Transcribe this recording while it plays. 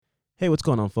Hey, what's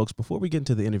going on, folks? Before we get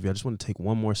into the interview, I just want to take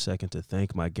one more second to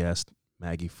thank my guest,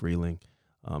 Maggie Freeling.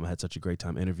 I had such a great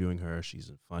time interviewing her. She's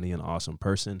a funny and awesome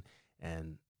person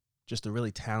and just a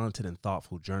really talented and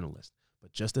thoughtful journalist.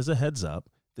 But just as a heads up,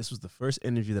 this was the first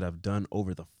interview that I've done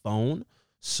over the phone,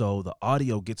 so the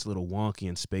audio gets a little wonky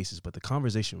in spaces, but the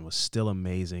conversation was still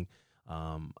amazing.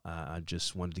 I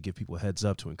just wanted to give people a heads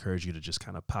up to encourage you to just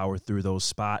kind of power through those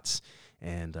spots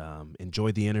and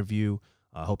enjoy the interview.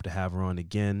 I hope to have her on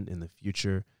again in the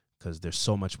future because there's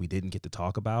so much we didn't get to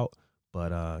talk about.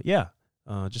 But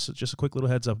just a quick little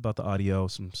heads up about the audio,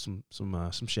 some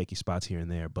shaky spots here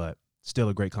and there, but still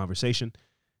a great conversation.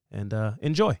 And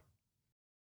enjoy.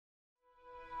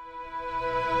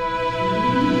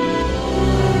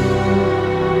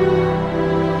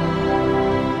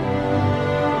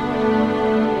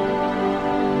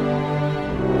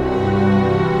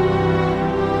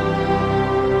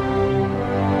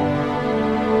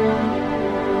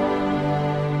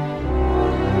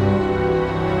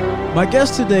 My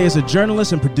guest today is a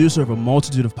journalist and producer of a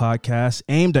multitude of podcasts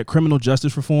aimed at criminal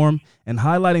justice reform and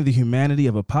highlighting the humanity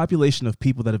of a population of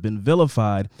people that have been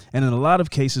vilified and in a lot of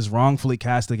cases wrongfully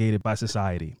castigated by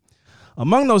society.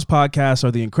 Among those podcasts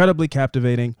are the incredibly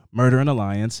captivating Murder and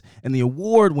Alliance and the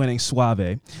award-winning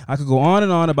Suave. I could go on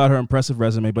and on about her impressive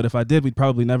resume, but if I did, we'd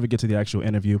probably never get to the actual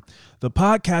interview. The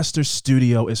Podcaster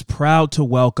Studio is proud to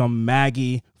welcome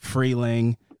Maggie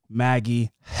Freeling.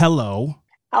 Maggie, hello.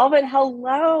 Alvin,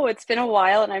 hello. It's been a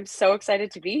while and I'm so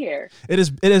excited to be here. It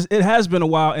has been a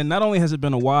while, and not only has it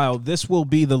been a while, this will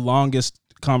be the longest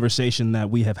conversation that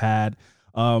we have had.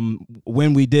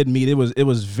 When we did meet, it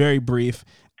was very brief.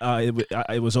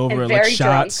 It was over like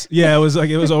shots. Drunk. Yeah, it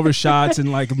was over shots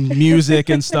and like music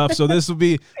and stuff. So this will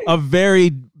be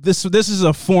this is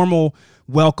a formal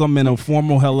welcome and a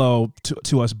formal hello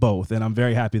to us both, and I'm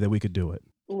very happy that we could do it.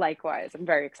 Likewise, I'm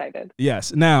very excited.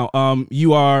 Yes. Now,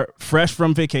 you are fresh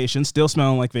from vacation, still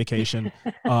smelling like vacation.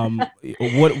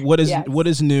 What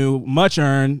is new? Much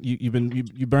earned.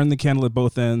 You burn the candle at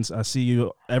both ends. I see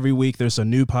you every week. There's a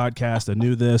new podcast,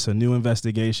 a new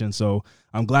investigation. So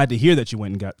I'm glad to hear that you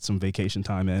went and got some vacation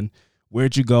time in.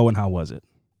 Where'd you go and how was it?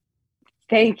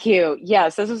 Thank you.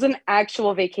 Yes, this was an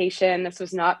actual vacation. This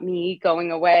was not me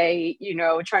going away,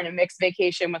 trying to mix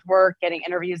vacation with work, getting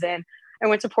interviews in. I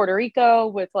went to Puerto Rico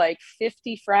with like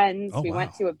 50 friends. We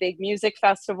went to a big music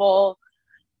festival.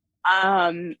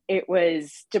 It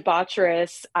was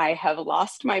debaucherous. I have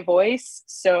lost my voice,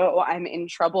 so I'm in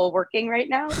trouble working right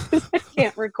now because I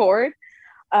can't record.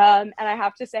 And I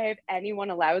have to say, if anyone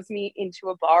allows me into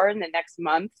a bar in the next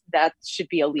month, that should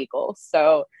be illegal.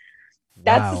 So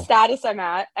that's the status I'm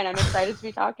at, and I'm excited to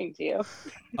be talking to you.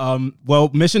 Well,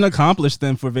 mission accomplished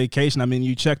then for vacation. I mean,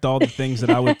 you checked all the things that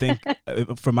I would think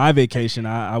for my vacation,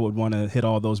 I would want to hit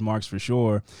all those marks for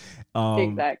sure.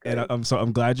 Exactly. And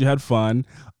I'm glad you had fun.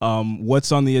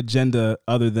 What's on the agenda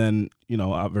other than,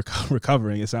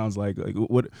 recovering? It sounds like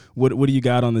what do you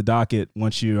got on the docket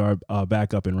once you are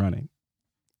back up and running?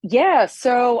 Yeah,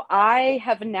 so I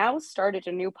have now started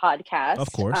a new podcast.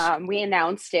 Of course, we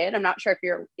announced it. I'm not sure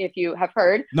if you have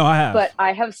heard. No, I have. But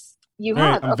I have.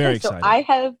 I'm very excited. So I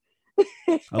have.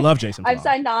 I love Jason Flom. I've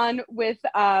signed on with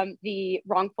the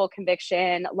Wrongful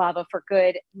Conviction Lava for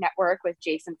Good network with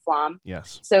Jason Flom.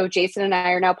 Yes. So Jason and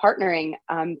I are now partnering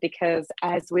because,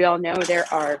 as we all know,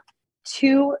 there are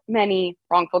too many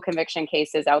wrongful conviction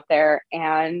cases out there,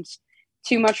 and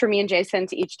too much for me and Jason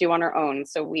to each do on our own.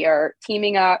 So we are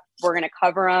teaming up. We're going to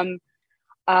cover them.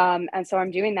 And so I'm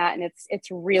doing that, and it's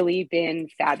really been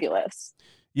fabulous.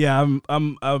 Yeah,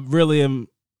 I really am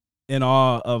in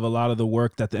awe of a lot of the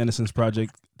work that the Innocence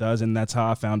Project does, and that's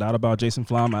how I found out about Jason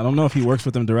Flom. I don't know if he works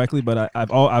with them directly, but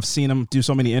I've seen him do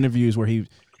so many interviews where he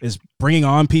is bringing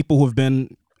on people who have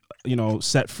been,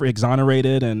 set free,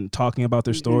 exonerated, and talking about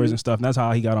their stories and stuff. And that's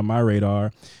how he got on my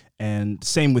radar. And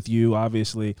same with you,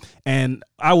 obviously. And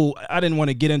I didn't want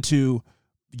to get into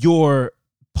your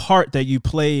part that you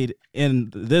played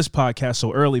in this podcast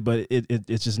so early, but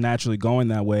it's just naturally going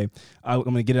that way. I'm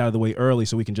going to get it out of the way early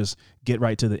so we can just get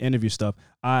right to the interview stuff.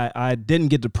 I didn't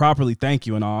get to properly thank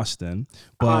you in Austin,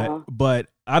 but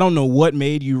I don't know what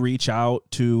made you reach out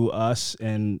to us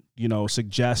and,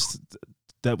 suggest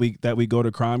that we go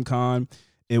to CrimeCon.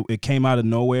 It came out of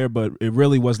nowhere, but it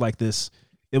really was like this.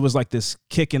 It was like this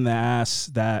kick in the ass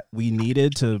that we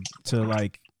needed to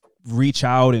like reach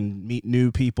out and meet new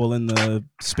people in the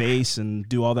space and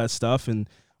do all that stuff. And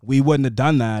we wouldn't have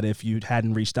done that if you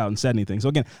hadn't reached out and said anything. So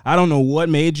again, I don't know what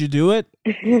made you do it,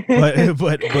 but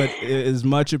it is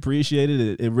much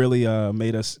appreciated. It really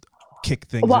made us kick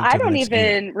things. Well, I don't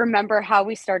even remember how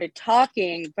we started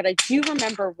talking, but I do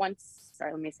remember once.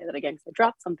 Sorry, let me say that again because I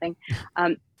dropped something.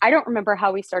 I don't remember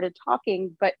how we started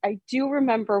talking, but I do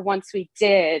remember once we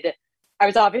did, I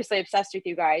was obviously obsessed with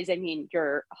you guys. I mean,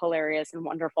 you're hilarious and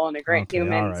wonderful and a great Okay, all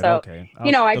human. right, So, okay.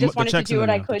 I just The wanted to checks in do the what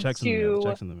I mail. The could checks in the mail. The to,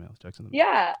 checks in the mail. The checks in the mail.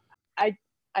 yeah,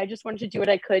 I just wanted to do what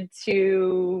I could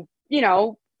to,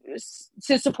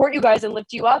 to support you guys and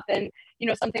lift you up. And,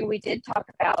 something we did talk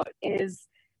about is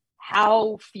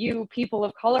how few people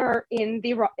of color in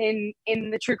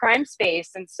the true crime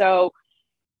space. And so,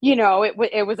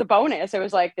 it was a bonus. It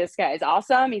was like, this guy's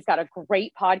awesome. He's got a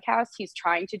great podcast. He's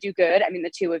trying to do good. I mean,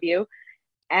 the two of you.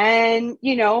 And,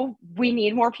 we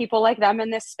need more people like them in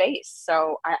this space.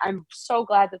 So I'm so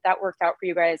glad that worked out for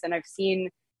you guys. And I've seen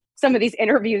some of these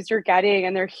interviews you're getting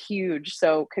and they're huge.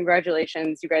 So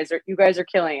congratulations. You guys are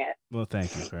killing it. Well,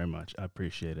 thank you very much. I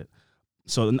appreciate it.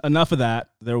 So enough of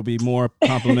that. There will be more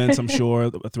compliments, I'm sure,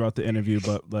 throughout the interview.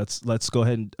 But let's go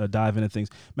ahead and dive into things.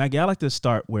 Maggie, I like to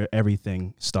start where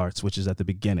everything starts, which is at the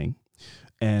beginning.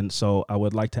 And so I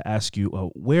would like to ask you,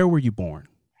 where were you born?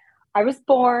 I was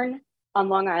born on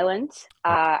Long Island.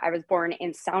 I was born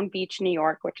in Sound Beach, New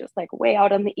York, which is like way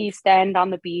out on the East End on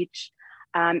the beach.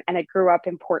 And I grew up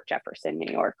in Port Jefferson,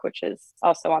 New York, which is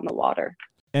also on the water.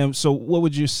 And so what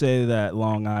would you say that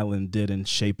Long Island did in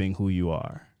shaping who you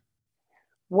are?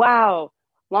 Wow,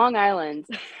 Long Island.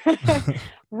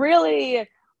 Really,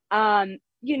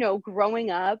 growing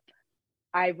up,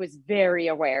 I was very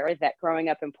aware that growing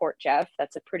up in Port Jeff,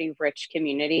 that's a pretty rich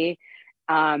community.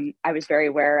 I was very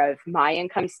aware of my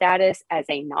income status as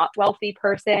a not wealthy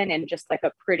person and just like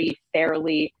a pretty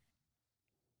fairly,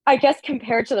 I guess,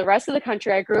 compared to the rest of the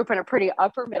country, I grew up in a pretty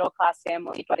upper middle class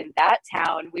family. But in that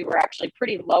town, we were actually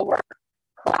pretty lower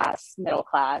class, middle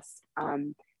class.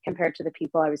 Compared to the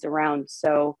people I was around.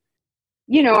 So,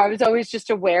 I was always just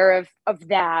aware of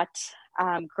that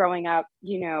growing up,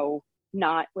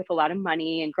 not with a lot of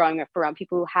money and growing up around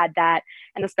people who had that.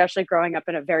 And especially growing up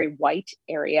in a very white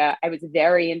area, I was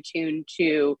very in tune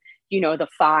to, the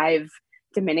 5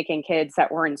 Dominican kids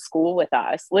that were in school with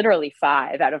us, literally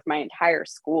 5 out of my entire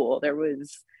school. There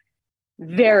was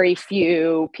very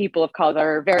few people of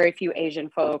color, very few Asian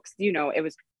folks, it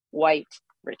was white,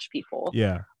 rich people.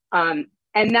 Yeah.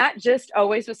 And that just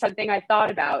always was something I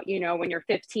thought about, when you're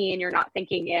 15, you're not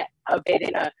thinking of it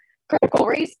in a critical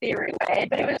race theory way,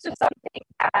 but it was just something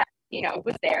that,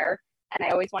 was there. And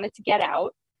I always wanted to get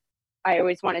out. I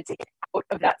always wanted to get out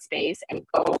of that space and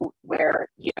go where,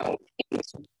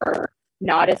 things were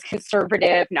not as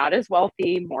conservative, not as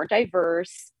wealthy, more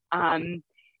diverse. And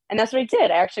that's what I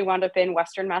did. I actually wound up in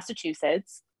Western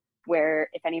Massachusetts, where,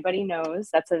 if anybody knows,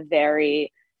 that's a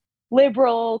very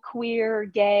liberal, queer,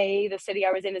 gay. The city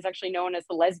I was in is actually known as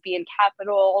the lesbian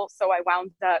capital. So I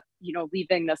wound up,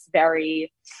 leaving this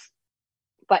very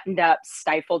buttoned up,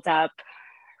 stifled up,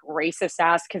 racist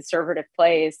ass conservative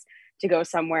place to go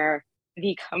somewhere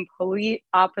the complete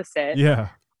opposite. Yeah.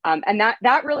 And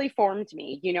that really formed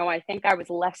me. I think I was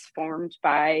less formed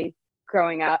by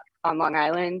growing up on Long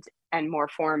Island and more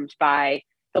formed by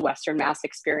the Western Mass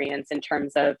experience in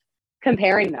terms of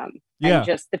comparing them. Yeah. And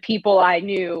just the people I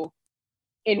knew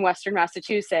in Western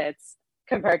Massachusetts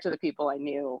compared to the people I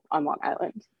knew on Long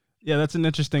Island. Yeah, that's an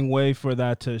interesting way for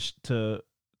that to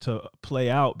play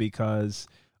out because,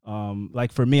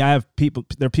 like for me, there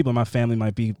are people in my family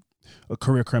might be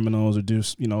career criminals or do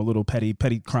little petty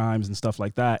crimes and stuff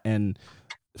like that, and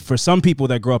for some people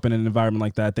that grow up in an environment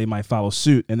like that, they might follow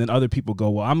suit, and then other people go,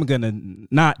 well, I'm gonna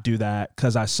not do that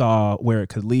because I saw where it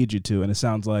could lead you to. And it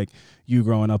sounds like you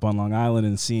growing up on Long Island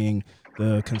and seeing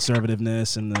the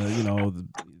conservativeness and the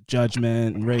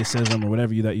judgment and racism or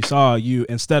whatever that you saw, you,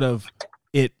 instead of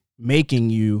it making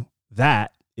you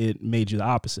that, it made you the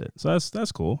opposite. So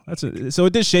that's cool. So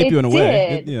it did shape you in a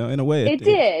way. In a way it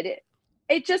did.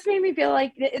 It just made me feel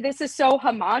like this is so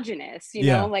homogenous,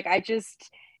 like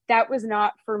that was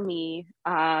not for me.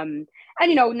 And,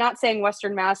 not saying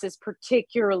Western Mass is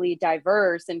particularly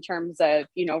diverse in terms of,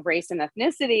 race and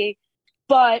ethnicity,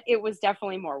 but it was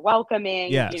definitely more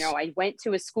welcoming. Yes. I went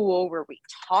to a school where we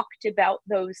talked about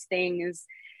those things.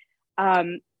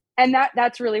 And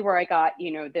that's really where I got,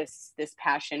 this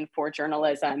passion for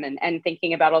journalism and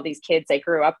thinking about all these kids I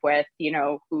grew up with,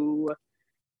 who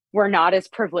were not as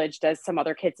privileged as some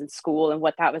other kids in school and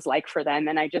what that was like for them.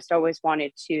 And I just always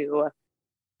wanted to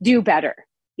do better.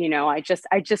 I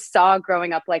just saw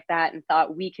growing up like that and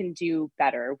thought we can do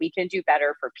better. We can do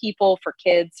better for people, for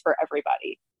kids, for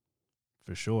everybody.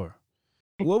 For sure.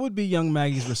 What would be young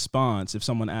Maggie's response if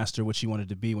someone asked her what she wanted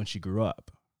to be when she grew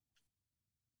up?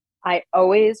 I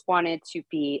always wanted to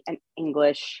be an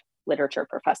English literature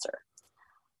professor.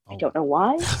 I don't know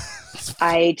why.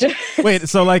 I just wait.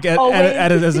 So, like,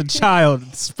 as a child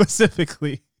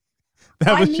specifically,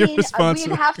 That I was your mean, response.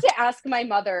 we'd have to ask my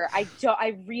mother.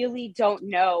 I really don't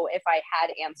know if I had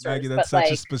Maggie, answers, that's but such a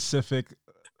like, specific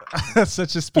that's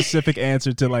such a specific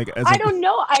answer to like as I a don't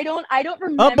know. I don't a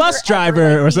remember bus ever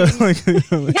driver like or being,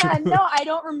 something like, yeah, no, I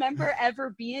don't remember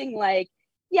ever being like,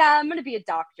 yeah, I'm going to be a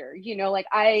doctor, like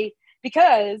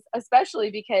because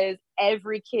especially because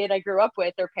every kid I grew up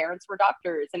with, their parents were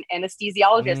doctors and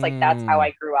anesthesiologists. Like that's how mm,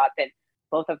 I grew up. And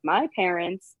both of my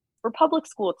parents were public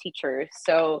school teachers.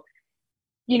 So,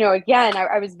 again,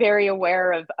 I was very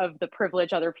aware of the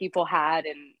privilege other people had.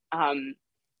 And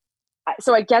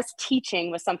so I guess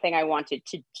teaching was something I wanted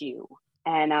to do.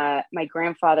 And my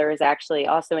grandfather is actually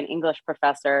also an English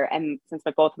professor. And since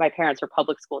both of my parents were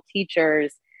public school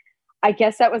teachers, I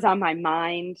guess that was on my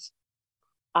mind.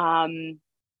 Um,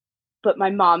 but my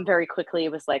mom very quickly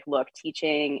was like, look,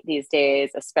 teaching these days,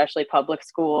 especially public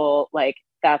school, like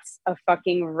that's a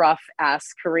fucking rough ass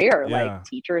career. Like yeah.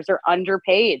 teachers are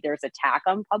underpaid. There's attack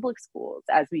on public schools,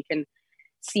 as we can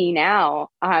see now.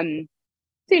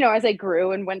 So, as I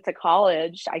grew and went to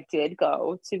college, I did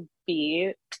go to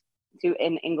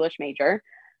an English major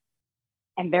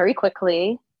and very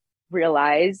quickly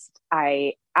realized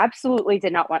I absolutely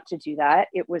did not want to do that.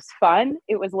 It was fun.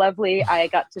 It was lovely. I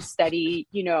got to study,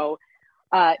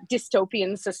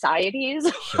 dystopian societies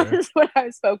Sure. was what I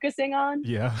was focusing on.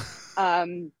 Yeah.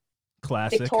 Um,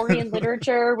 Classic. Victorian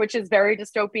literature, which is very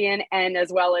dystopian, and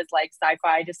as well as like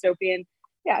sci-fi dystopian.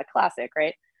 Yeah, classic,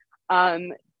 right? Um,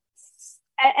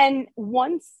 and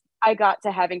once I got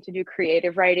to having to do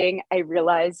creative writing, I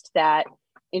realized that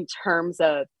in terms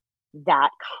of that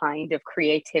kind of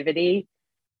creativity,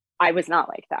 I was not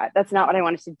like that. That's not what I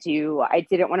wanted to do. I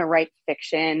didn't want to write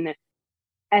fiction.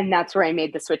 And that's where I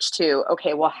made the switch to,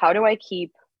 okay, well, how do I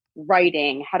keep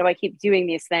writing? How do I keep doing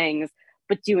these things,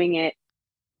 but doing it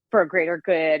for a greater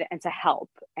good and to help?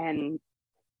 And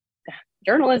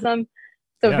journalism.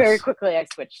 So very Yes. quickly, I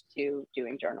switched to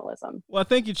doing journalism. Well, I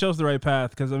think you chose the right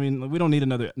path because I mean, we don't need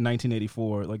another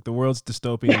 1984. Like the world's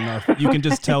dystopian enough. You can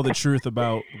just tell the truth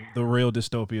about the real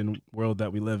dystopian world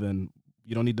that we live in.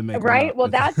 You don't need to make one Right. up. Well,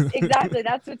 that's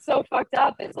what's so fucked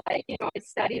up. Is like, I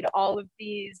studied all of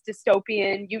these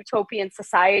dystopian, utopian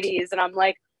societies, and I'm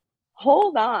like,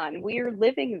 hold on, we're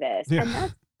living this. Yeah. And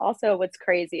that's also what's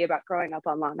crazy about growing up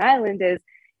on Long Island is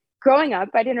growing up,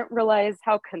 I didn't realize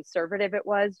how conservative it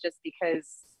was just because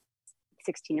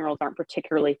 16-year-olds aren't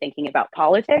particularly thinking about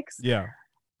politics. Yeah.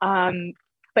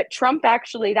 But Trump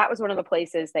actually, that was one of the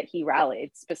places that he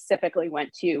rallied, specifically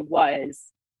went to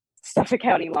was Suffolk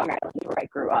County, Long Island, where I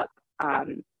grew up.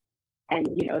 And,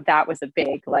 that was a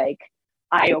big, like,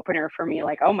 eye opener for me.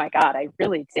 Like, oh my God, I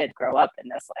really did grow up in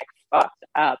this, like, fucked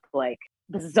up, like,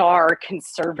 bizarre,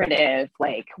 conservative,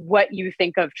 like, what you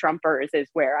think of Trumpers is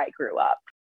where I grew up.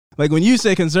 Like when you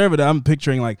say conservative, I'm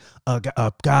picturing like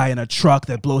a guy in a truck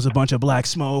that blows a bunch of black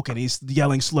smoke and he's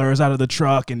yelling slurs out of the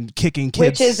truck and kicking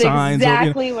kids' Which is signs.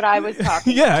 exactly what I was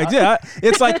talking about. Yeah.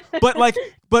 It's like,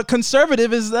 but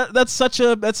conservative is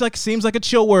that's like seems like a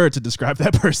chill word to describe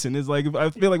that person. Is like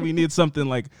I feel like we need something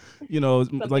like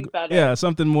Something like better. yeah,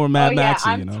 something more Mad Maxy.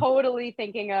 I'm totally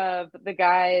thinking of the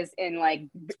guys in like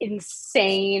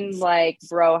insane like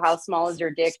bro, how small is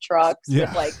your dick trucks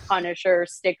with like Punisher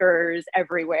stickers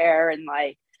everywhere and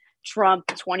like Trump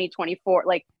 2024,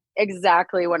 like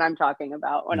exactly what I'm talking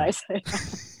about when I say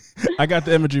that. I got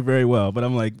the imagery very well, but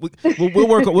I'm like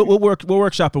we'll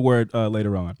workshop a word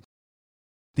later on.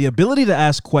 The ability to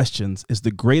ask questions is the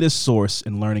greatest source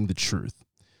in learning the truth.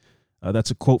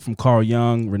 That's a quote from Carl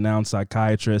Jung, renowned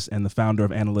psychiatrist and the founder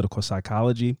of analytical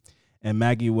psychology. And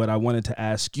Maggie, what I wanted to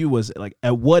ask you was, like,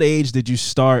 at what age did you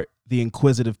start the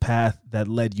inquisitive path that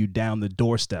led you down the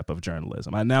doorstep of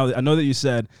journalism? I know that you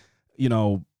said,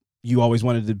 you always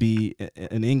wanted to be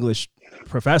an English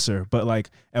professor, but like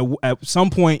at some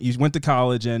point you went to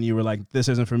college and you were like, this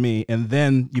isn't for me. And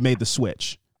then you made the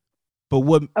switch. But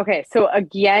what? Okay, so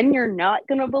again, you're not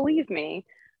gonna believe me,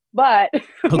 but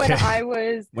when I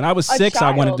was 6,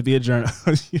 child, I wanted to be a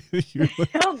journalist.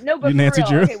 no, but Nancy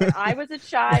for real, Drew? okay, when I was a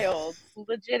child,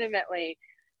 legitimately,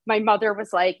 my mother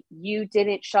was like, "You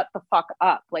didn't shut the fuck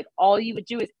up. Like all you would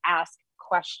do is ask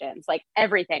questions, like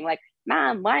everything. Like,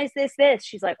 Mom, why is this?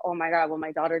 She's like, oh my God, well,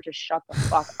 my daughter just shut the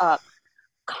fuck up."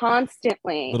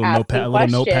 Constantly little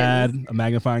asking notepad, a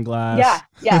magnifying glass. Yeah,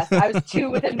 yes, I was 2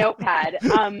 with a notepad.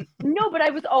 No, but I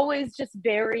was always just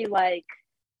very like,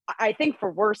 I think for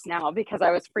worse now because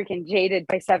I was freaking jaded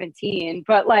by 17,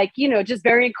 but like, just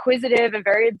very inquisitive and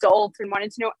very adult and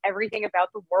wanted to know everything about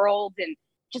the world and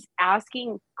just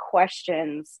asking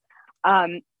questions.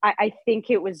 I think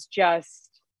it was just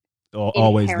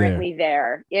always inherently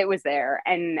there. It was there.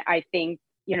 And I think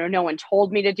no one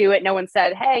told me to do it. No one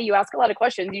said, hey, you ask a lot of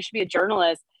questions, you should be a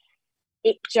journalist.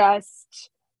 It just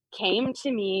came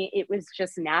to me. It was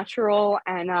just natural.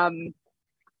 And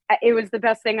it was the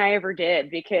best thing I ever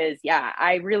did because, yeah,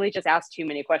 I really just asked too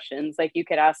many questions. Like, you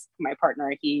could ask my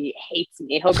partner, he hates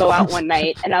me. He'll go out one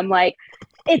night and I'm like,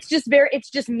 it's just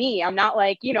me. I'm not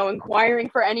like, inquiring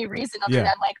for any reason other than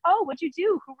like, oh, what'd you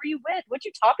do? Who were you with? What'd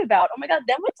you talk about? Oh my God,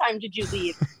 then what time did you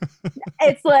leave?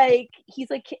 It's like,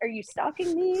 he's like, are you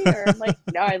stalking me? Or I'm like,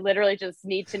 no, I literally just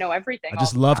need to know everything. I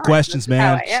just love questions,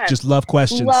 man. Just love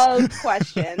questions. Love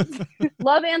questions.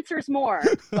 Love answers more,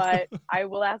 but I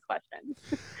will ask questions.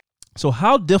 So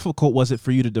how difficult was it for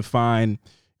you to define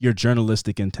your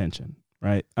journalistic intention,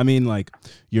 right? I mean, like,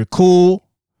 you're cool,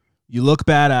 you look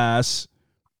badass,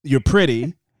 you're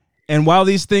pretty. And while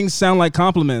these things sound like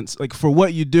compliments, like, for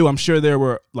what you do, I'm sure there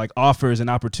were like offers and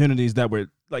opportunities that were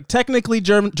like technically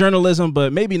journalism,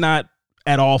 but maybe not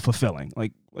at all fulfilling.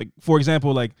 Like for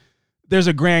example, like, there's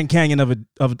a Grand Canyon of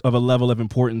a level of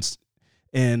importance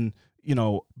in,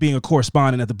 being a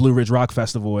correspondent at the Blue Ridge Rock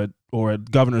Festival or at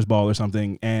Governor's Ball or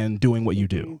something and doing what you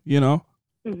do,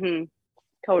 Mm-hmm.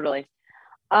 Totally.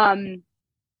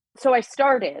 So I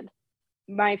started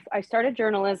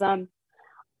journalism,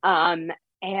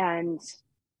 and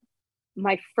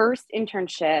my first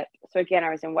internship. So again,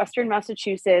 I was in Western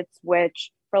Massachusetts,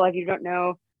 which, for a lot of you who don't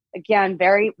know, again,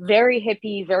 very, very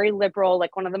hippie, very liberal,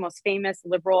 like one of the most famous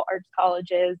liberal arts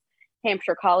colleges.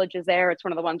 Hampshire College is there. It's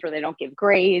one of the ones where they don't give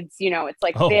grades. It's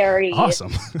like very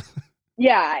awesome.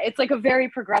 Yeah, it's like a very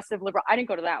progressive liberal. I didn't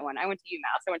go to that one. I went to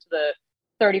UMass. I went to the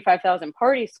 35,000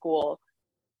 party school.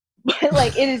 But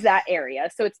like, it is that area.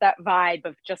 So it's that vibe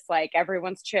of just like,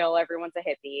 everyone's chill, everyone's a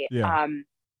hippie. Yeah.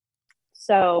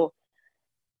 So,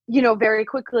 very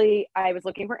quickly I was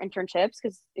looking for internships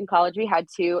because in college we had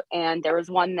to, and there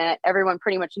was one that everyone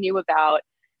pretty much knew about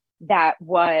that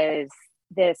was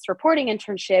this reporting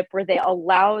internship where they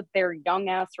allowed their young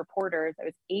ass reporters, I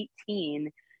was 18,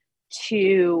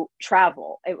 to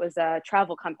travel. It was a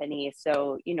travel company.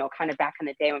 So, kind of back in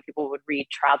the day when people would read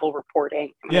travel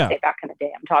reporting, I'm going to say back in the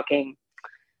day, I'm talking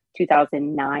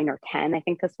 2009 or 10, I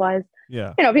think this was.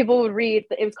 Yeah. People would read,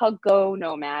 it was called Go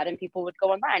Nomad, and people would go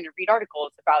online and read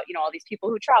articles about, all these people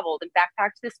who traveled and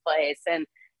backpacked this place, and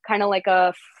kind of like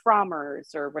a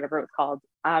Frommers or whatever it was called.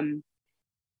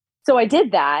 So I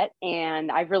did that,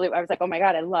 and I was like, oh my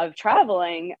God, I love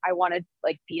traveling. I want to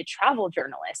like be a travel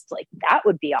journalist. Like, that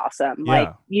would be awesome.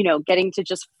 Yeah. Like, getting to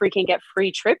just freaking get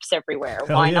free trips everywhere.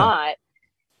 Hell Why yeah. not?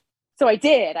 So I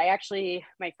did.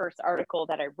 My first article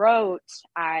that I wrote,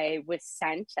 I was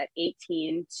sent at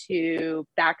 18 to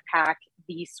backpack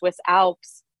the Swiss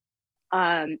Alps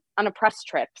on a press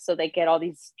trip. So they get all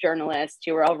these journalists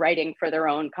who are all writing for their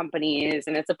own companies,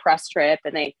 and it's a press trip,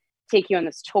 and they take you on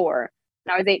this tour.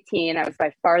 And I was 18. I was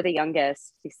by far the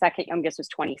youngest. The second youngest was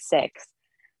 26.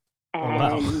 And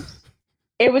wow.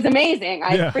 It was amazing.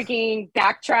 I freaking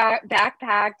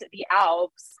backpacked the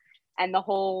Alps, and the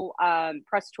whole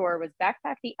press tour was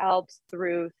backpack the Alps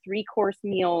through 3-course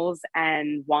meals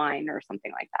and wine or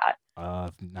something like that.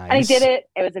 Nice. And I did it.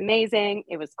 It was amazing.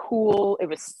 It was cool. It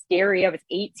was scary. I was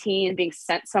 18 being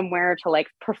sent somewhere to like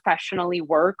professionally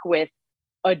work with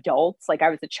adults. Like,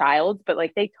 I was a child, but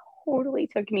like, they totally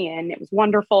took me in. It was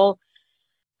wonderful.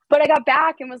 But I got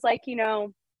back and was like,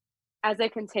 as I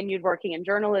continued working in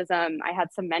journalism, I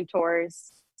had some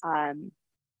mentors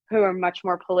who are much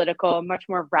more political, much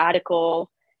more radical.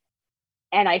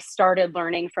 And I started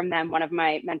learning from them. One of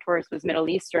my mentors was Middle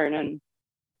Eastern, and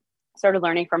started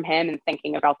learning from him and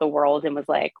thinking about the world, and was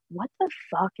like, what the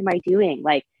fuck am I doing?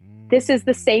 Like, this is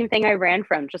the same thing I ran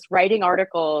from, just writing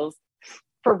articles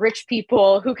for rich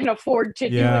people who can afford to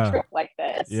do a trip like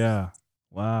this. Yeah.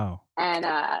 Wow. And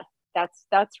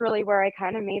that's really where I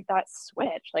kind of made that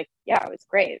switch. Like, yeah, it was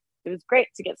great. It was great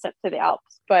to get sent to the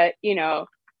Alps, but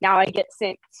now I get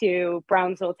sent to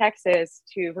Brownsville, Texas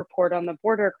to report on the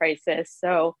border crisis.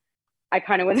 So I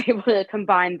kind of was able to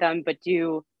combine them, but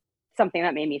do something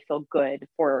that made me feel good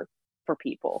for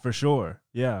people. For sure.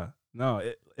 Yeah. No,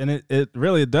 it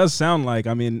really does sound like,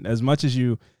 I mean, as much as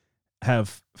you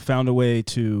have found a way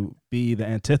to be the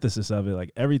antithesis of it,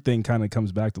 like, everything kind of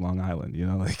comes back to Long Island,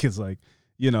 like, it's like,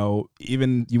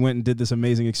 even you went and did this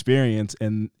amazing experience,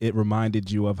 and it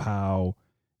reminded you of how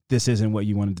this isn't what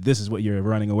you wanted. This is what you're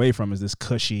running away from, is this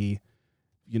cushy,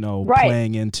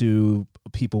 playing into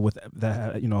people with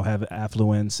that, have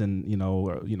affluence, and,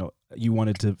 you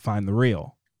wanted to find the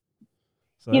real.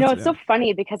 So it's so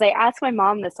funny because I ask my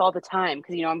mom this all the time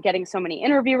because, I'm getting so many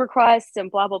interview requests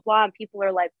and blah, blah, blah. And people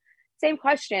are like, same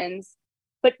questions.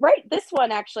 But right, this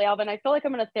one actually, Alvin, I feel like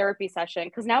I'm in a therapy session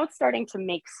because now it's starting to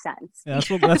make sense. Yeah,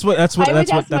 that's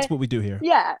what we do here.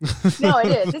 Yeah, no,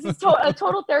 it is. This is a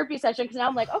total therapy session because now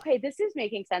I'm like, okay, this is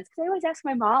making sense. Because I always ask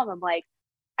my mom, I'm like,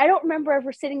 I don't remember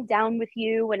ever sitting down with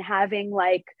you and having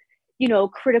like,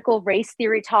 critical race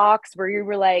theory talks where you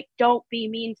were like, don't be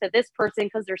mean to this person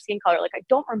because their skin color. Like, I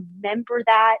don't remember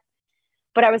that.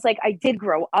 But I was like, I did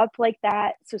grow up like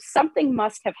that. So something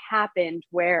must have happened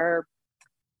where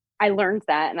I learned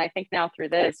that. And I think now through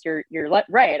this, you're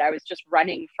right. I was just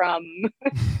running from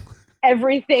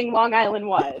everything Long Island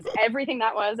was. Everything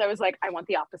that was, I was like, I want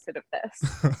the opposite of this.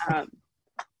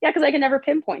 Yeah, because I could never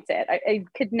pinpoint it. I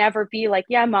could never be like,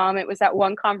 yeah, Mom, it was that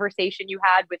one conversation you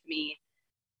had with me.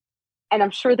 And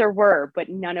I'm sure there were, but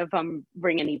none of them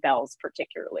ring any bells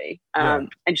particularly. And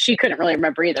she couldn't really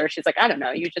remember either. She's like, I don't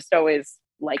know. You just always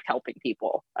liked helping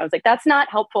people. I was like, that's not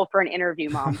helpful for an interview,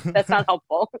 Mom. That's not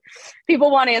helpful. People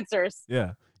want answers.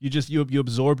 Yeah. You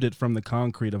absorbed it from the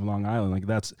concrete of Long Island. Like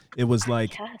that's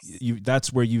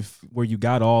where you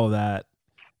got all of that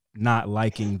not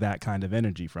liking that kind of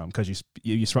energy from, because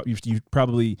you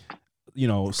probably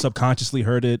subconsciously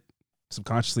heard it,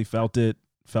 subconsciously felt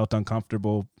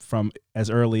uncomfortable from as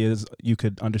early as you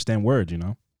could understand words,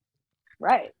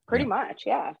 Right. Pretty much.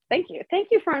 Yeah. Thank you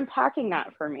for unpacking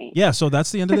that for me. Yeah. So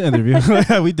that's the end of the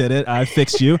interview. We did it. I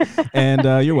fixed you,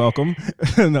 and you're welcome.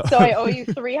 No. So I owe you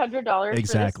 $300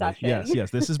 exactly. For this session.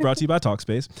 Yes. This is brought to you by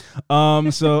Talkspace.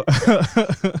 So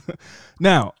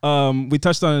now we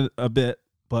touched on it a bit,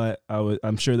 but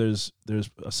I'm sure there's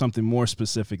something more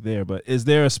specific there. But is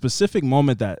there a specific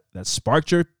moment that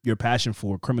sparked your passion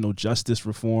for criminal justice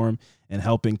reform and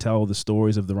helping tell the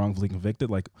stories of the wrongfully convicted?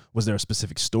 Like, was there a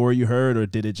specific story you heard, or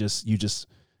did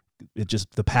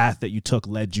the path that you took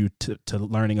led you to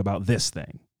learning about this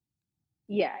thing?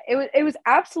 Yeah, it was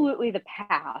absolutely the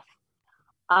path.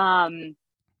 But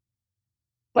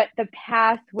the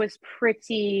path was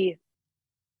pretty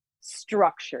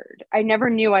structured. I never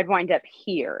knew I'd wind up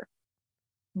here.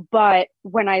 But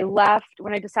when I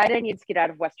decided I needed to get out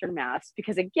of Western Mass,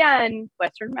 because again,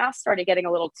 Western Mass started getting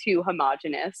a little too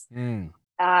homogenous.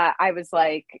 I was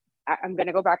like, I'm going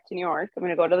to go back to New York. I'm going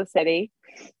to go to the city.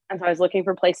 And so I was looking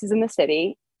for places in the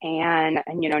city. And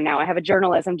now I have a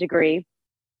journalism degree.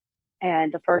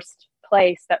 And the first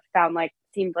place that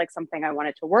seemed like something I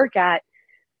wanted to work at.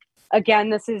 Again,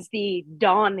 this is the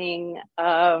dawning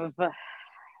of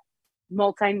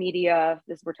multimedia.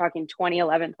 We're talking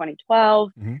 2011,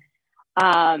 2012.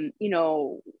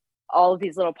 All of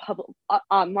these little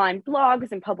online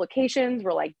blogs and publications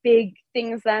were like big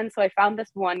things then. So I found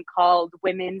this one called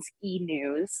Women's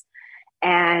E-News,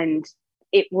 and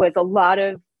it was a lot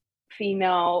of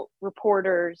female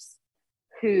reporters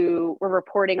who were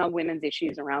reporting on women's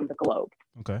issues around the globe.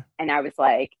 Okay. And I was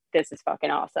like, this is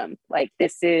fucking awesome. Like,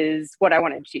 this is what I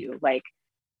want to do. Like,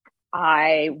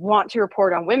 I want to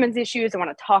report on women's issues. I want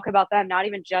to talk about them, not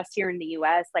even just here in the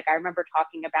US. Like, I remember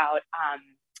talking about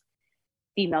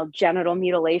female genital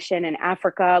mutilation in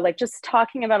Africa, like just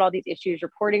talking about all these issues,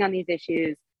 reporting on these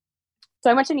issues.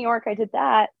 So I went to New York, I did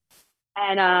that,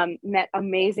 and met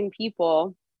amazing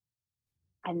people.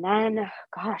 And then,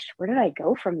 gosh, where did I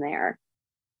go from there?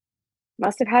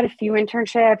 Must have had a few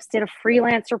internships, did a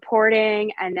freelance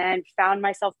reporting, and then found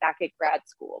myself back at grad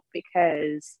school,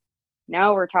 because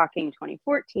now we're talking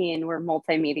 2014, where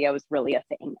multimedia was really a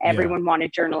thing. Everyone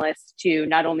wanted journalists to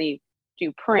not only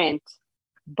do print,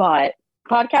 but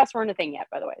podcasts weren't a thing yet,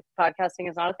 by the way. Podcasting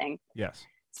is not a thing. Yes.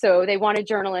 So they wanted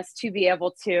journalists to be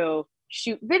able to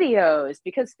shoot videos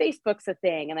because Facebook's a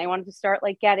thing, and they wanted to start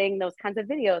like getting those kinds of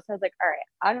videos. So I was like, all right,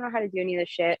 I don't know how to do any of this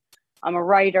shit. I'm a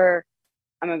writer.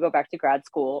 I'm going to go back to grad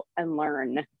school and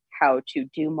learn how to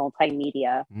do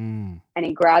multimedia. And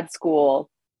in grad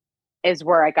school is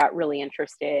where I got really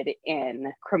interested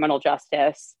in criminal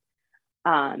justice,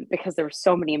 because there were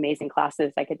so many amazing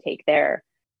classes I could take there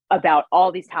about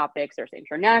all these topics. There's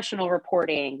international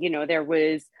reporting, there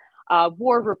was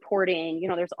war reporting,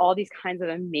 there's all these kinds of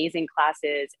amazing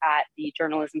classes at the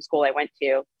journalism school I went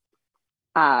to.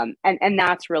 And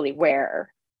that's really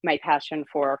where my passion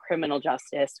for criminal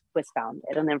justice was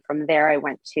founded. And then from there, I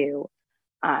went to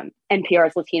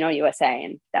NPR's Latino USA,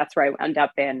 and that's where I wound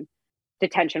up in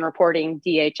detention reporting,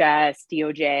 DHS,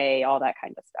 DOJ, all that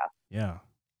kind of stuff. Yeah,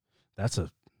 that's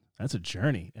a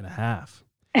journey and a half.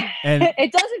 And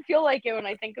it doesn't feel like it when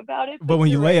I think about it, but when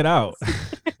you lay it out,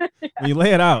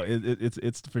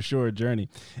 it's for sure a journey.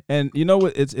 And you know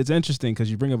what? It's interesting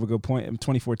because you bring up a good point. In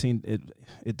 2014,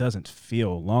 it doesn't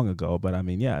feel long ago, but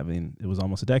it was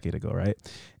almost a decade ago, right?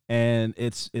 And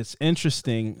it's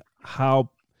interesting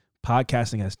how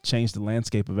podcasting has changed the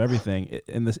landscape of everything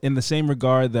in the same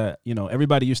regard that, you know,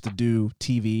 everybody used to do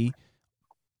TV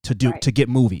to get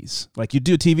movies. Like you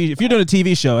do TV, if you're doing a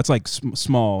TV show, it's like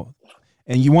small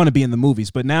and you want to be in the movies,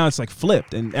 but now it's like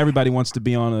flipped and everybody wants to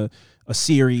be on a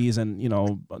series and, you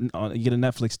know, you get a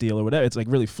Netflix deal or whatever. It's like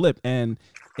really flipped. And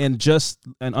in just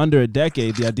under a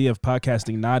decade, the idea of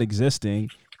podcasting not existing.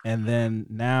 And then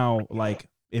now, like,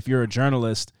 if you're a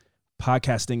journalist,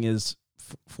 podcasting is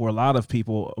for a lot of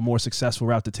people a more successful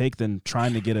route to take than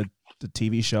trying to get a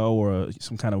TV show or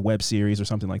some kind of web series or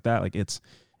something like that. Like it's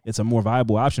a more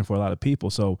viable option for a lot of people.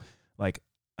 So like,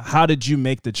 how did you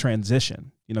make the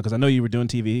transition? You know, because I know you were doing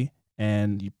TV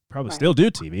and you probably still do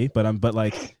TV, but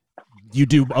like you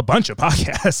do a bunch of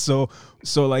podcasts.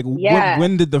 So like,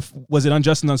 when was it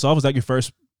Unjust and Unsolved? Was that your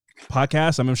first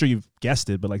podcast? I'm sure you've guessed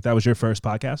it, but like that was your first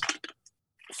podcast?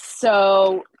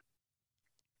 So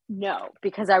no,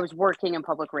 because I was working in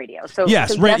public radio. So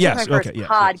yes, so right, yes, yes, my first okay,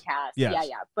 podcast. yes.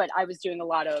 Yeah. But I was doing a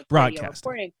lot of radio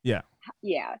reporting. Yeah.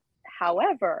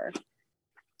 However,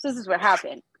 so this is what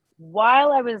happened.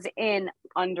 While I was in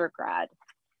undergrad,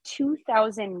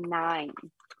 2009,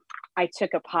 I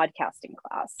took a podcasting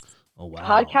class. Oh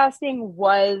wow! Podcasting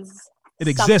was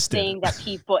something that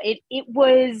people. It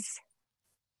was.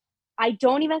 I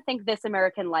don't even think This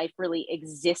American Life really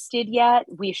existed yet.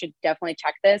 We should definitely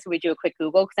check this. We do a quick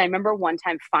Google because I remember one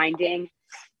time finding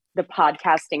the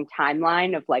podcasting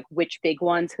timeline of like which big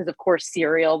ones, because of course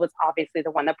Serial was obviously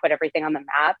the one that put everything on the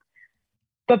map.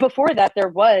 But before that, there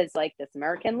was like This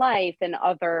American Life and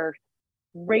other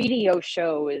radio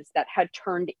shows that had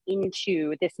turned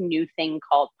into this new thing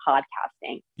called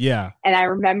podcasting. Yeah. And I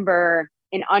remember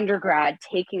in undergrad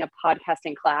taking a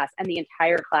podcasting class, and the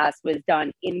entire class was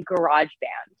done in GarageBand.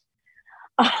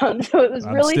 So it was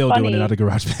really still funny. Doing it out of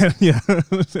GarageBand. Yeah.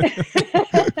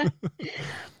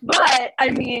 But I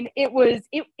mean,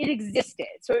 it existed.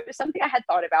 So it was something I had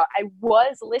thought about. I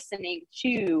was listening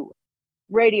to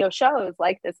radio shows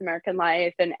like This American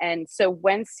Life. And so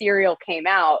when Serial came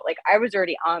out, like I was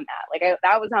already on that. Like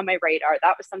that was on my radar.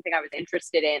 That was something I was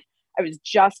interested in. I was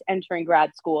just entering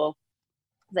grad school,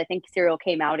 because I think Serial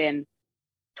came out in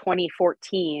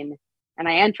 2014 and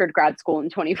I entered grad school in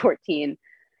 2014.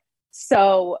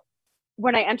 So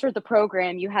when I entered the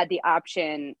program, you had the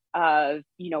option of,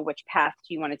 you know, which path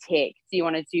do you want to take? Do you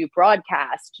want to do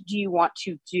broadcast? Do you want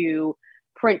to do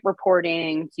print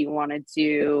reporting? Do you want to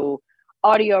do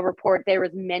audio report? There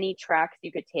was many tracks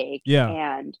you could take. Yeah.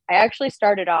 And I actually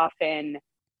started off in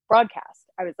broadcast.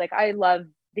 I was like, I love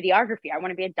videography. I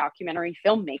want to be a documentary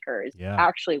filmmaker is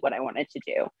actually what I wanted to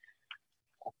do.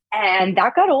 And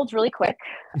that got old really quick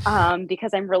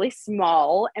because I'm really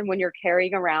small. And when you're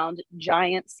carrying around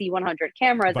giant C100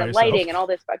 cameras and lighting and all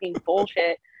this fucking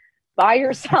bullshit by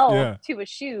yourself to a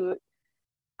shoot,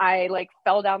 I like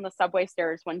fell down the subway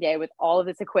stairs one day with all of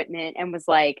this equipment and was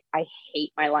like, I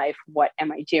hate my life. What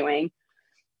am I doing?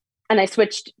 And I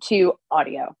switched to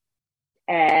audio.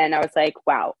 And I was like,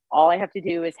 wow, all I have to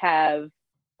do is have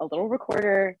a little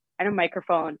recorder and a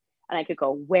microphone, and I could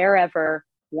go wherever,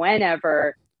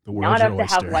 whenever, not have to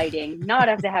have lighting, not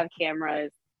have to have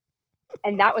cameras.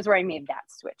 And that was where I made that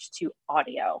switch to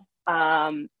audio.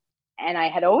 And I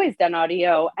had always done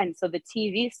audio. And so the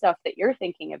TV stuff that you're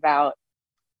thinking about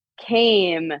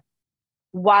came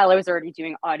while I was already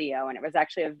doing audio. And it was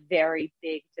actually a very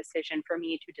big decision for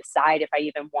me to decide if I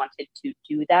even wanted to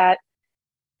do that,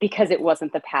 because it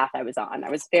wasn't the path I was on. I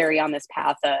was very on this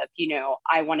path of, you know,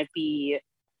 I want to be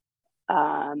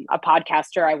a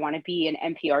podcaster. I want to be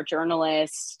an NPR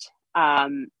journalist.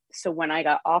 So when I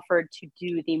got offered to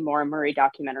do the Maura Murray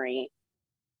documentary,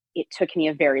 it took me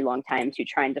a very long time to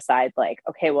try and decide, like,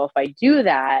 okay, well, if I do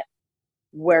that,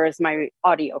 where is my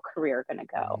audio career going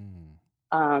to go?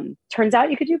 Turns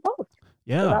out you could do both.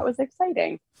 Yeah. So that was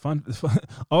exciting. Fun.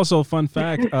 Also, fun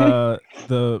fact,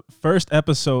 the first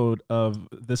episode of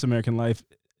This American Life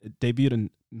debuted in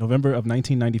November of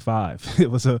 1995. It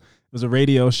was a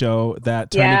radio show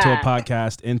that turned into a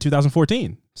podcast in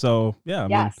 2014. So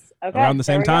around the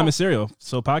same time as Serial.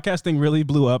 So podcasting really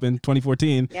blew up in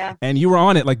 2014. Yeah. And you were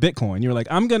on it like Bitcoin. You were like,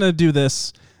 I'm gonna do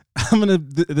this.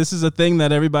 This is a thing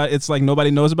that everybody, it's like nobody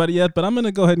knows about it yet, but I'm going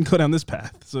to go ahead and go down this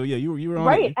path. So yeah, you were on it.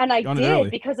 Right. And I did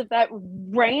because of that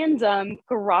random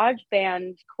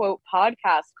GarageBand quote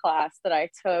podcast class that I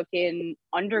took in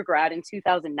undergrad in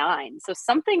 2009. So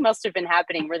something must have been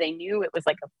happening where they knew it was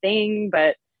like a thing,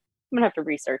 but I'm going to have to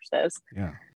research this.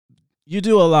 Yeah. You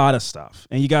do a lot of stuff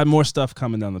and you got more stuff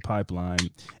coming down the pipeline,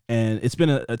 and it's been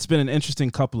an interesting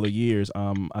couple of years.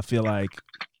 I feel like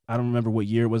I don't remember what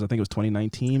year it was. I think it was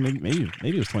 2019, maybe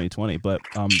it was 2020. But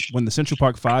when the Central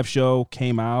Park 5 show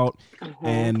came out,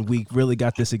 and we really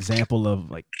got this example of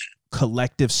like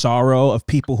collective sorrow of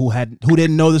people who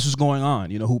didn't know this was going on.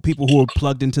 You know, people who were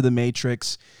plugged into the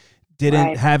Matrix,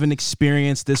 haven't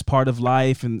experienced this part of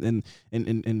life, and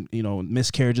you know,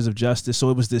 miscarriages of justice. So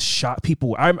it was this shock.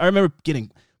 People, I remember getting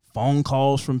phone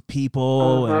calls from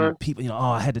people and people, you know,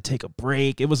 I had to take a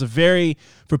break. It was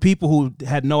for people who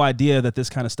had no idea that this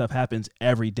kind of stuff happens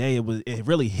every day. It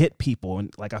really hit people.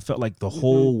 And like, I felt like the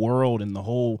whole world and the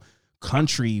whole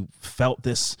country felt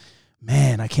this,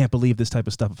 man, I can't believe this type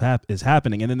of stuff is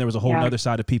happening. And then there was a whole other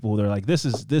side of people who they're like, this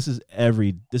is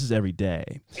every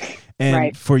day.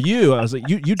 And for you, I was like,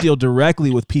 you deal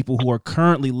directly with people who are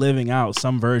currently living out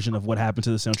some version of what happened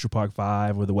to the Central Park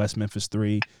 5 or the West Memphis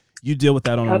 3. You deal with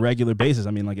that on a regular basis.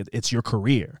 I mean, like it's your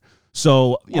career.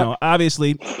 So, you know,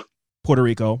 obviously Puerto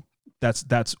Rico, that's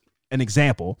an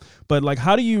example, but like,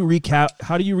 how do you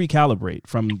recalibrate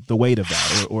from the weight of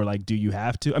that? Or like, do you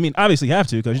have to? I mean, obviously you have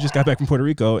to, because you just got back from Puerto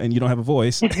Rico and you don't have a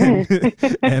voice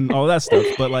and all that stuff.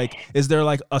 But like, is there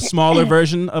like a smaller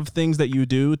version of things that you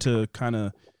do to kind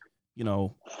of, you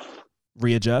know,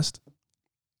 readjust?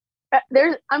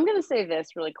 I'm going to say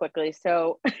this really quickly.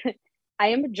 So I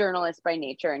am a journalist by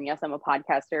nature, and yes, I'm a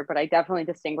podcaster, but I definitely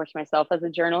distinguish myself as a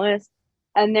journalist.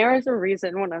 And there is a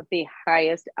reason one of the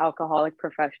highest alcoholic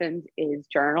professions is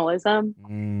journalism,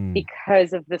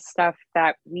 because of the stuff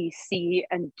that we see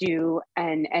and do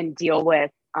and deal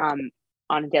with on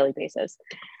a daily basis.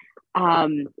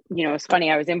 You know, it's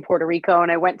funny, I was in Puerto Rico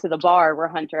and I went to the bar where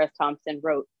Hunter S. Thompson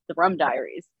wrote the Rum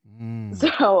Diaries.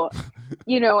 So,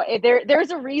 you know, there's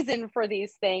a reason for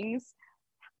these things.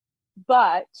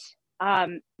 But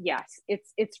yes,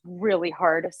 it's really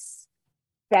hard,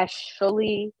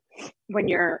 especially when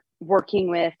you're working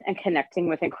with and connecting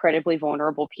with incredibly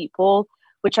vulnerable people,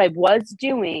 which I was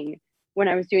doing when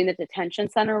I was doing the detention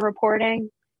center reporting.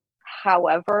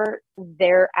 However,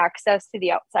 their access to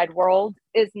the outside world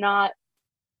is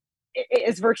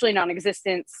virtually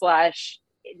non-existent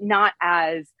 / not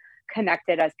as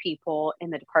connected as people in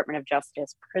the Department of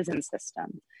Justice prison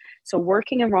system. So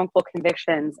working in wrongful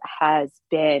convictions has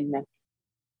been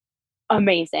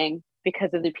amazing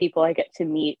because of the people I get to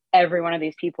meet. Every one of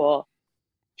these people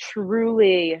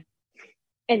truly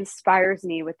inspires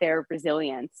me with their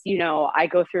resilience. You know, I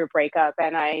go through a breakup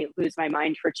and I lose my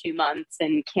mind for 2 months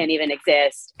and can't even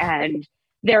exist. And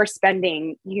they're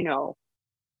spending, you know,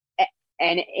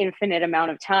 an infinite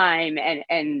amount of time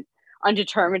and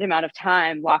undetermined amount of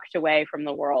time locked away from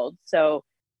the world. So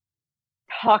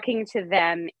talking to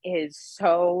them is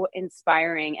so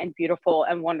inspiring and beautiful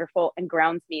and wonderful and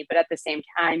grounds me. But at the same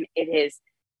time, it is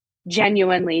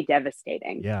genuinely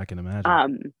devastating. Yeah, I can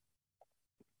imagine.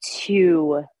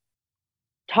 To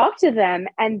talk to them.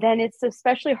 And then it's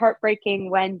especially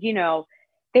heartbreaking when, you know,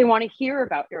 they want to hear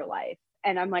about your life.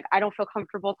 And I'm like, I don't feel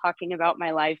comfortable talking about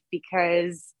my life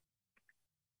because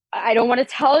I don't want to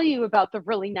tell you about the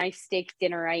really nice steak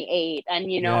dinner I ate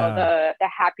and, you know, the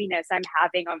happiness I'm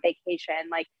having on vacation.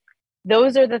 Like,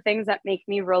 those are the things that make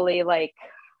me really like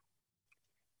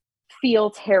feel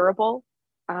terrible.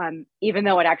 Even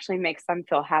though it actually makes them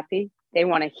feel happy. They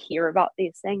want to hear about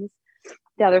these things.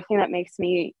 The other thing that makes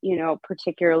me, you know,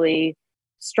 particularly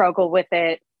struggle with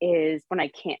it is when I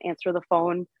can't answer the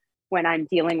phone when I'm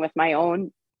dealing with my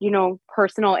own, you know,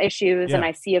 personal issues. And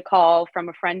I see a call from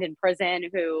a friend in prison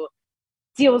who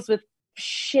deals with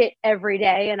shit every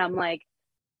day. And I'm like,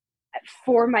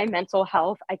 for my mental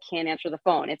health, I can't answer the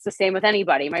phone. It's the same with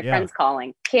anybody. My friend's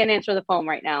calling, can't answer the phone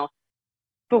right now.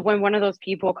 But when one of those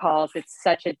people calls, it's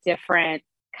such a different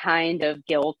kind of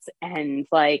guilt and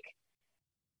like,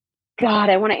 God,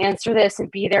 I want to answer this and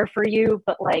be there for you,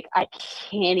 but like I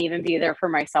can't even be there for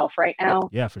myself right now.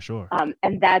 Yeah, for sure.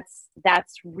 And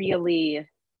that's really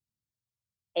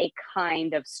a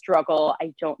kind of struggle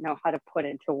I don't know how to put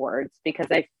into words because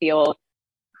I feel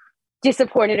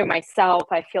disappointed in myself.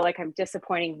 I feel like I'm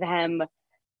disappointing them,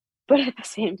 but at the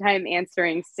same time,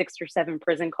 answering 6 or 7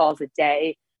 prison calls a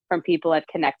day from people I've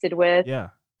connected with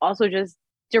also just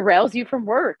derails you from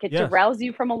work. It derails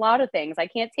you from a lot of things. I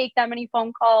can't take that many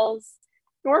phone calls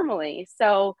normally.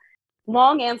 So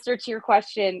long answer to your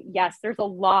question. Yes, there's a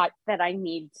lot that I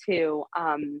need to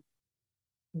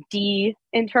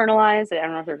de-internalize. I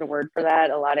don't know if there's a word for that.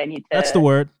 A lot I need to... That's the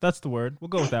word. We'll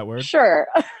go with that word. Sure.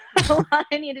 A lot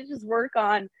I need to just work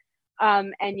on.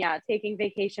 And yeah, taking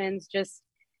vacations, just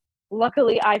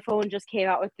luckily iPhone just came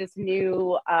out with this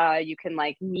new, you can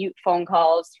like mute phone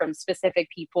calls from specific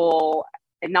people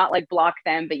and not like block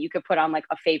them, but you could put on like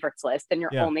a favorites list and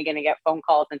you're only going to get phone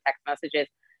calls and text messages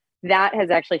that has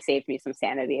actually saved me some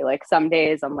sanity. Like some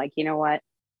days I'm like, you know what?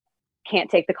 Can't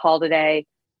take the call today.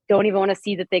 Don't even want to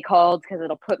see that they called because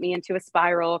it'll put me into a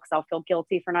spiral because I'll feel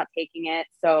guilty for not taking it.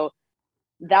 So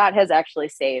that has actually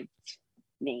saved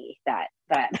me. That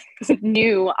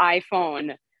new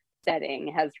iPhone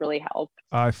setting has really helped.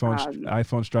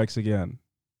 iPhone strikes again.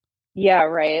 Yeah,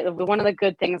 right. One of the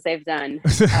good things they've done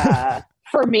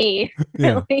for me,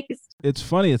 Yeah. at least. It's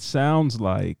funny. It sounds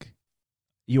like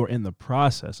you're in the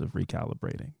process of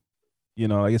recalibrating. You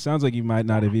know, like it sounds like you might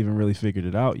not have even really figured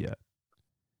it out yet.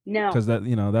 No, because that,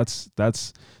 you know, that's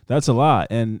a lot,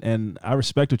 and I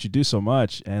respect what you do so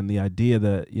much, and the idea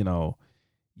that, you know,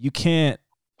 you can't,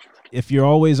 if you're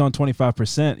always on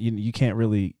 25%, you can't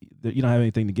really, you don't have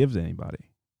anything to give to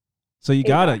anybody, so you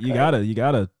gotta exactly. you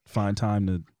gotta find time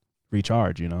to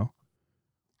recharge, you know.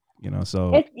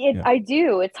 So yeah. I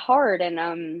do. It's hard,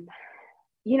 and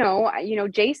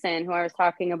Jason, who I was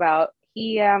talking about,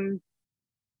 he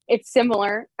it's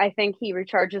similar. I think he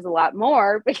recharges a lot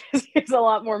more because he has a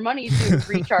lot more money to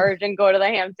recharge and go to the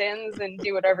Hamptons and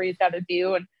do whatever he's got to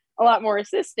do, and a lot more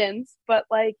assistance. But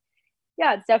like,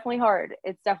 yeah, it's definitely hard.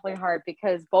 It's definitely hard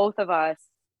because both of us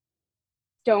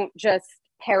don't just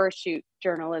parachute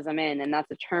journalism in, and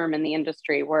that's a term in the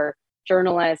industry where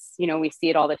journalists, we see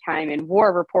it all the time in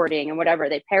war reporting and whatever.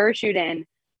 They parachute in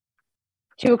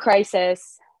to a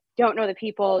crisis, don't know the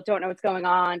people, don't know what's going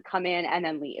on, come in and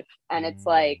then leave. And it's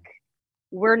like,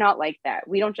 we're not like that.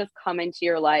 We don't just come into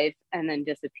your life and then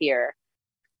disappear.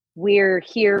 We're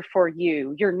here for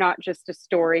you. You're not just a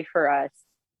story for us.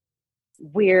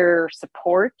 We're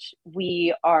support.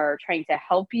 We are trying to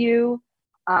help you.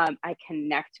 I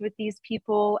connect with these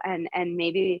people, and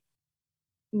maybe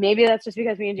that's just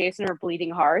because me and Jason are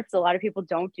bleeding hearts. A lot of people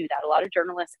don't do that. A lot of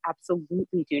journalists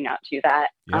absolutely do not do that.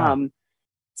 Yeah.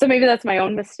 So maybe that's my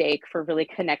own mistake for really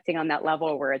connecting on that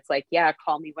level where it's like, yeah,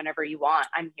 call me whenever you want.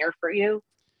 I'm here for you.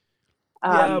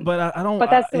 Yeah, but I don't. But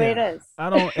that's the way it is.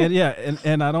 I don't, and yeah,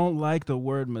 and I don't like the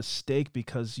word mistake,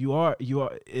 because you are.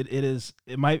 It is.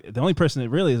 It might. The only person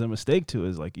it really is a mistake to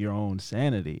is like your own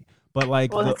sanity. But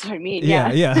like, well, that's what I mean.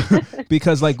 yeah,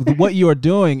 because like what you are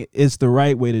doing is the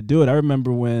right way to do it. I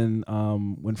remember when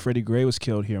Freddie Gray was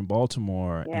killed here in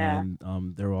Baltimore, and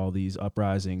there were all these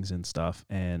uprisings and stuff,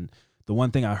 and the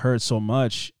one thing I heard so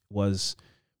much was,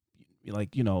 like,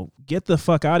 get the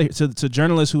fuck out of here, to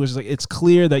journalists who was like, it's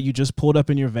clear that you just pulled up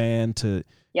in your van to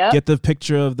get the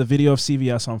picture of the video of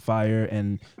CVS on fire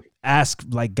and ask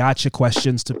like gotcha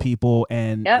questions to people,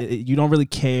 and you don't really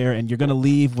care, and you're gonna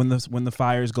leave when the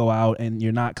fires go out, and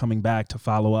you're not coming back to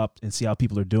follow up and see how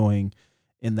people are doing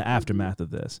in the aftermath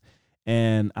of this.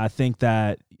 And I think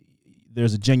that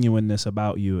there's a genuineness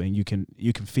about you, and you can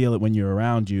feel it when you're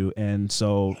around you, and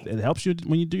so it helps you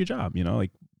when you do your job,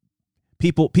 like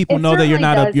people know that you're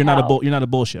not a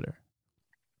bullshitter.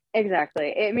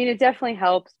 Exactly. I mean, it definitely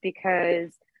helps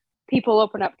because people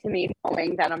open up to me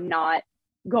knowing that I'm not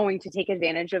going to take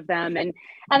advantage of them. And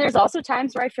there's also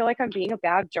times where I feel like I'm being a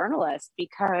bad journalist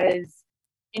because,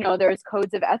 there's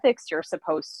codes of ethics you're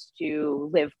supposed to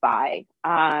live by.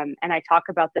 And I talk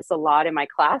about this a lot in my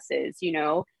classes.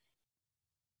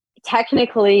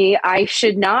 Technically, I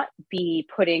should not be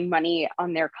putting money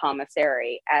on their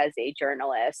commissary as a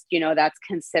journalist. That's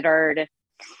considered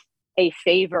a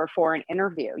favor for an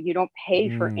interview. You don't pay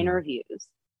for interviews.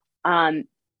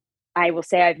 I will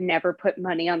say I've never put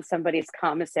money on somebody's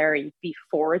commissary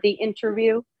before the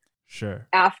interview. Sure.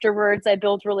 Afterwards, I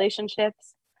build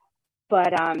relationships.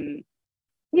 But,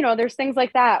 there's things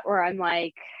like that where I'm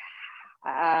like,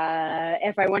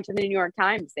 if I went to the New York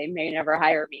Times, they may never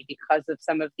hire me because of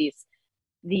some of these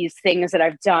things that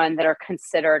I've done that are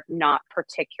considered not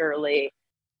particularly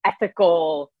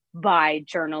ethical by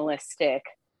journalistic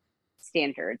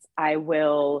standards. I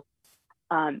will,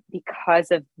 because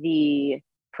of the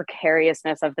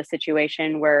precariousness of the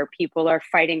situation where people are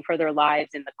fighting for their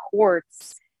lives in the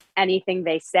courts, anything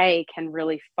they say can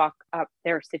really fuck up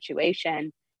their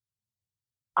situation.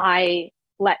 I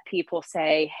let people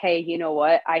say, hey, you know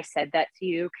what? I said that to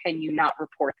you. Can you not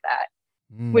report that?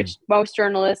 Which most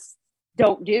journalists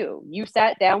don't do. You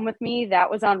sat down with me. That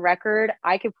was on record.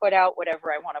 I can put out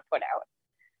whatever I want to put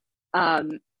out.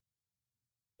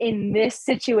 In this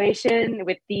situation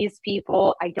with these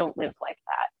people, I don't live like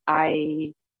that.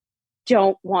 I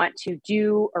don't want to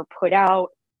do or put out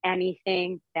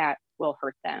anything that will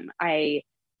hurt them. I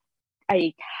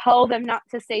tell them not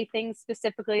to say things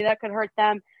specifically that could hurt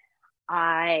them.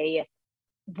 I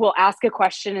will ask a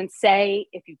question and say,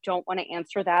 if you don't want to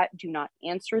answer that, do not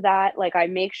answer that. Like, I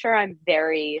make sure I'm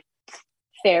very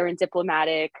fair and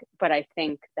diplomatic, but I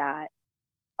think that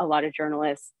a lot of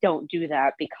journalists don't do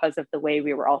that because of the way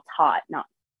we were all taught not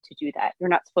to do that. You're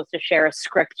not supposed to share a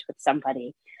script with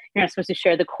somebody. You're not supposed to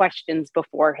share the questions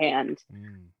beforehand.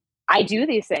 I do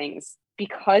these things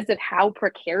because of how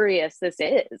precarious this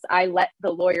is. I let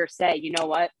the lawyer say, you know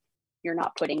what, you're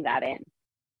not putting that in.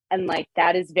 And like,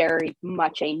 that is very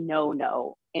much a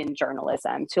no-no in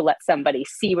journalism, to let somebody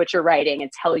see what you're writing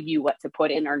and tell you what to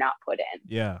put in or not put in.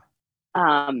 Yeah.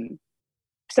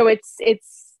 So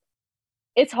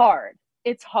it's hard.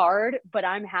 It's hard, but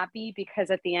I'm happy because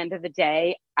at the end of the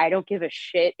day, I don't give a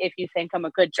shit if you think I'm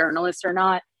a good journalist or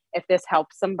not. If this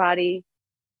helps somebody,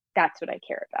 that's what I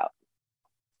care about.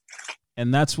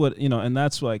 And that's what, and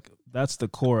that's the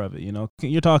core of it.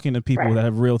 You're talking to people that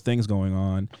have real things going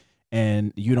on,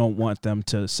 and you don't want them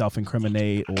to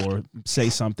self-incriminate or say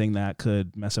something that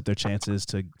could mess up their chances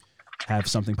to have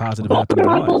something positive happen in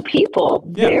their life. Vulnerable people,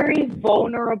 very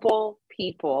vulnerable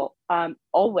people.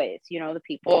 Always,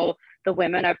 the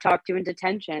women I've talked to in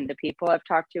detention, the people I've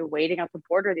talked to waiting at the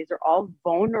border, these are all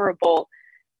vulnerable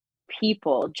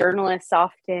people. Journalists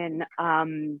often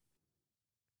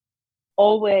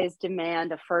always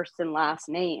demand a first and last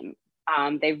name.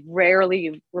 They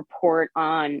rarely report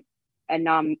on I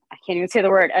can't even say the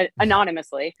word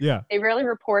anonymously. Yeah. They rarely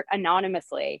report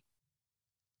anonymously.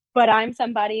 But I'm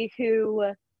somebody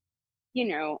who,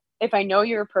 if I know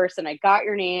you're a person, I got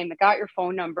your name, I got your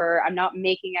phone number, I'm not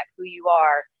making up who you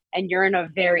are, and you're in a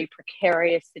very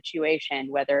precarious situation,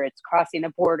 whether it's crossing the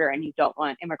border and you don't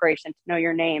want immigration to know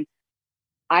your name,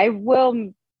 I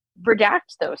will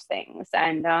redact those things.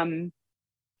 And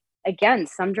again,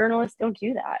 some journalists don't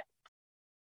do that.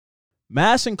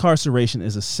 Mass incarceration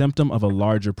is a symptom of a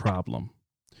larger problem,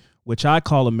 which I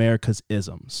call America's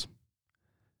isms.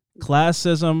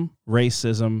 Classism,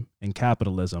 racism, and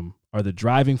capitalism are the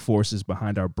driving forces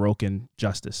behind our broken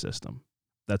justice system.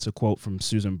 That's a quote from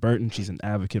Susan Burton. She's an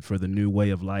advocate for the New Way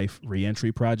of Life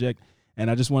Reentry Project. And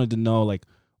I just wanted to know,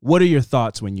 what are your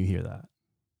thoughts when you hear that?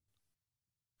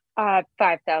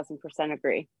 5,000%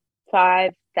 agree.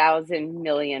 5,000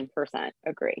 million%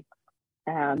 agree.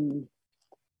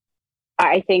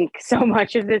 I think so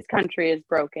much of this country is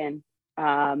broken.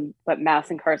 But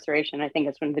mass incarceration, I think,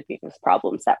 is one of the biggest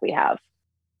problems that we have.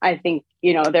 I think,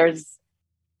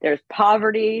 there's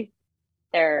poverty,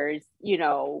 there's,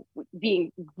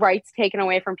 being rights taken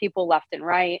away from people left and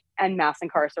right, and mass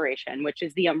incarceration, which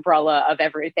is the umbrella of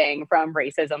everything from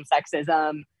racism,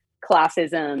 sexism,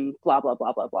 classism, blah, blah,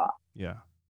 blah, blah, blah. Yeah.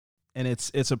 And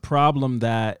it's a problem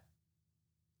that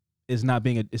is not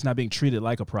being treated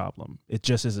like a problem. It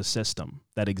just is a system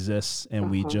that exists, and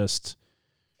we just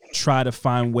try to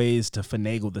find ways to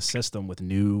finagle the system with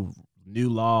new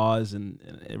laws, and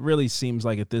it really seems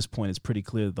like at this point it's pretty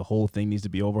clear that the whole thing needs to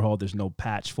be overhauled. There's no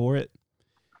patch for it.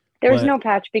 There's no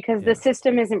patch because the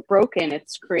system isn't broken.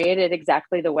 It's created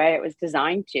exactly the way it was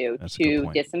designed to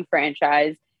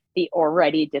disenfranchise the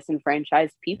already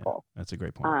disenfranchised people. Yeah, that's a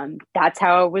great point. That's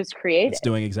how it was created. It's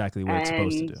doing exactly what it's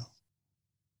supposed to do.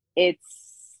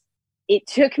 It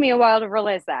took me a while to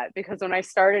realize that, because when I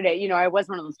started it, I was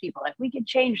one of those people like, we could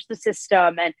change the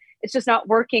system and it's just not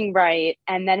working right.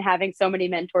 And then having so many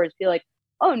mentors be like,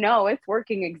 oh no, it's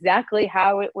working exactly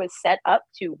how it was set up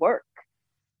to work.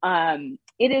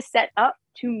 It is set up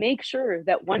to make sure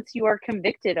that once you are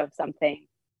convicted of something,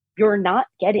 you're not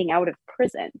getting out of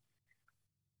prison.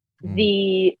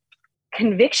 The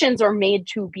convictions are made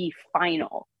to be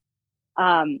final.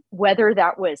 Whether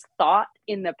that was thought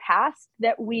in the past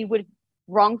that we would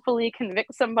wrongfully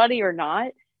convict somebody or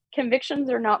not, convictions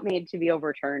are not made to be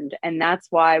overturned. And that's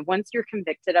why once you're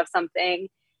convicted of something,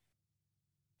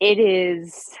 it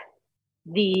is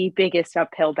the biggest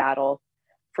uphill battle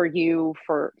for you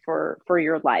for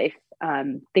your life,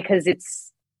 because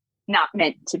it's not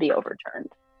meant to be overturned.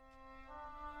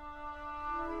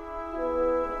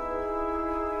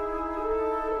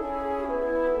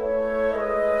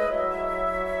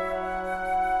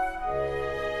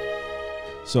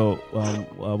 So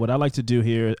what I like to do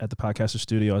here at the Podcaster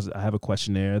Studio is I have a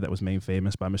questionnaire that was made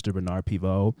famous by Mr. Bernard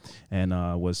Pivot, and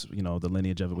was, the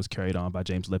lineage of it was carried on by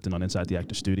James Lipton on Inside the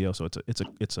Actor Studio. So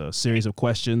it's a series of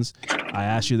questions. I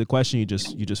ask you the question, you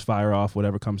just fire off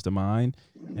whatever comes to mind,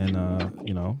 and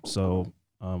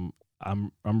I'm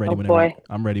ready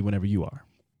I'm ready whenever you are.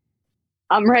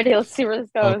 I'm ready. Let's see where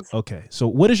this goes. Okay. So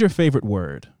what is your favorite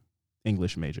word,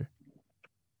 English major?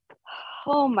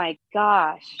 Oh my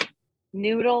gosh.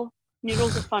 Noodle.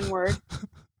 Noodle's a fun word.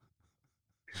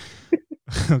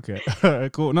 Okay. All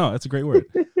right, cool. No, that's a great word.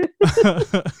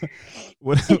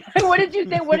 What did you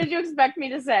think? What did you expect me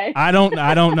to say? I don't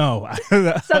know.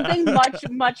 Something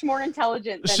much more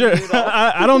intelligent than sure. noodle.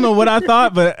 I don't know what I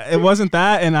thought, but it wasn't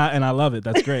that, and I love it.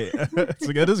 That's great.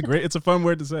 It is great. It's a fun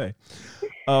word to say.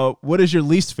 What is your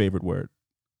least favorite word?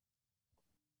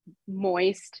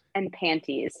 Moist and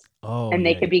panties. Oh, And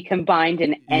they yeah. could be combined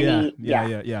in any.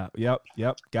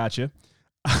 Yep. Gotcha.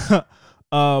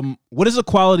 What is a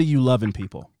quality you love in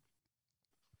people?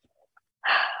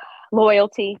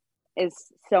 Loyalty is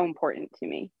so important to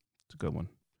me. It's a good one.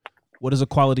 What is a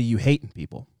quality you hate in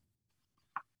people?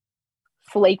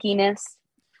 Flakiness.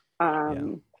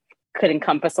 Yeah. Could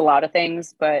encompass a lot of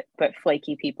things, but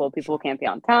flaky people who can't be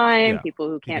on time, Yeah. people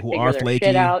who can't People who figure are their flaky,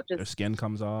 shit out. their skin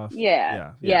comes off.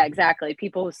 Yeah, exactly.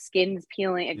 People whose skin's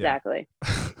peeling. Exactly.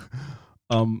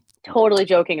 Totally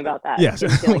joking about that. Yeah.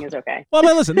 Skin peeling is okay. Well,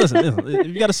 man, listen. If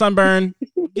you got a sunburn,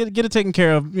 get it taken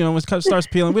care of. When it starts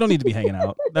peeling, we don't need to be hanging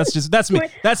out. That's me.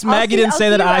 That's Maggie didn't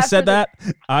say that. I said that.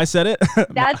 I said it.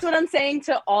 That's what I'm saying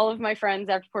to all of my friends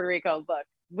after Puerto Rico. Look,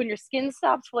 when your skin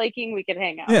stops flaking, we can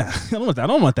hang out. Yeah, I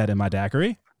don't want that in my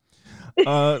daiquiri.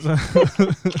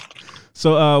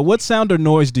 So, what sound or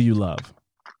noise do you love?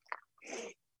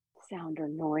 Sound or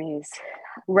noise?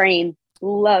 Rain.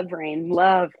 Love rain.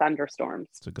 Love thunderstorms.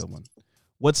 It's a good one.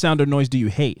 What sound or noise do you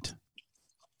hate?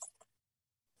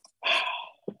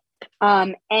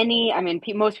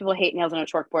 Most people hate nails on a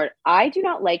chalkboard. I do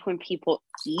not like when people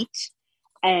eat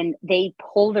and they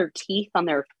pull their teeth on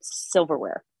their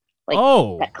silverware.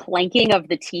 That clanking of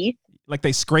the teeth. Like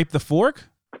they scrape the fork?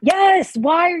 Yes.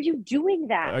 Why are you doing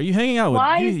that? Are you hanging out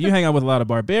with you hang out with a lot of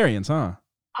barbarians, huh?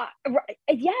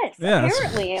 Yes,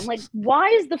 apparently. I'm like, why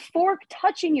is the fork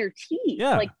touching your teeth?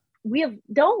 Yeah. Like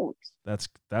don't. That's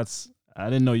I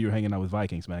didn't know you were hanging out with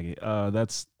Vikings, Maggie.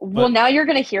 Now you're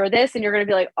gonna hear this and you're gonna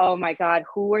be like, oh my God,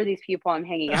 who are these people I'm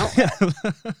hanging out with?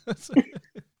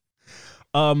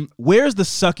 Where's the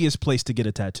suckiest place to get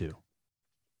a tattoo?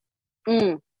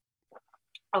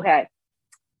 Okay.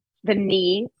 The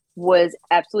knee was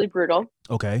absolutely brutal.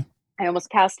 Okay. I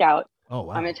almost passed out. Oh,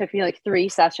 wow. It took me like 3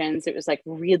 sessions. It was like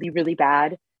really, really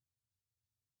bad.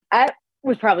 That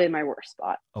was probably my worst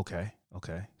spot. Okay.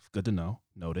 Good to know.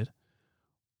 Noted.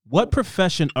 What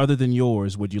profession other than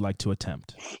yours would you like to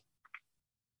attempt?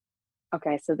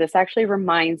 Okay, so this actually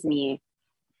reminds me.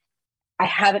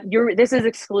 This is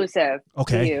exclusive.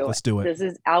 Okay, to you. Let's do it. This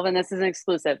is Alvin. This is an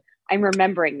exclusive. I'm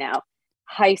remembering now.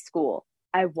 High school.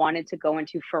 I wanted to go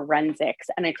into forensics,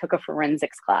 and I took a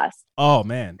forensics class. Oh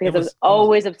man! Because I was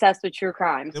always obsessed with true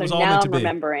crime. So now I'm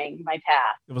remembering my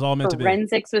path. It was all meant to be.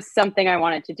 Forensics was something I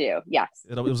wanted to do. Yes.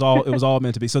 It was all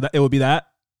meant to be. So that it would be that.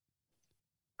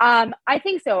 I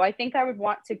think so. I think I would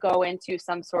want to go into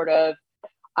some sort of,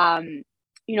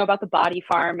 about the body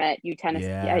farm at UTenn.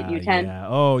 At UTenn. Yeah.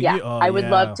 Oh, yeah. I would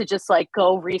love to just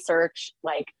go research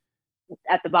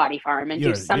at the body farm and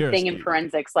do something in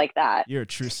forensics like that. You're a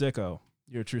true sicko.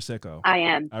 I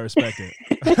am. I respect it.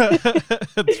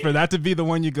 For that to be the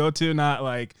one you go to, not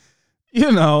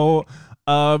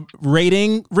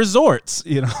rating resorts,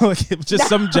 just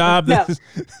some job. No,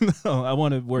 I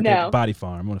want to work at a body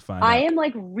farm. I want to find out. I am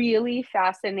really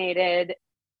fascinated.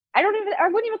 I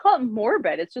wouldn't even call it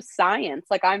morbid. It's just science.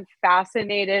 I'm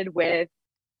fascinated with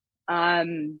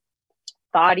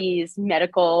bodies,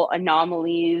 medical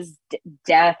anomalies,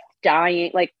 death,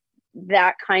 dying,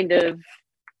 that kind of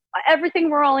everything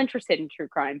we're all interested in true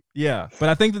crime. Yeah, but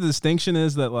I think the distinction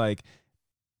is that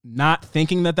not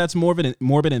thinking that that's morbid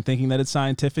and thinking that it's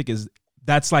scientific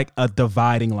that's a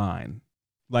dividing line.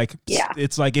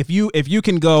 It's if you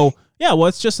can go, yeah, well,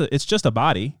 it's just a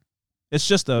body. It's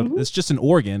just an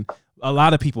organ. A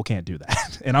lot of people can't do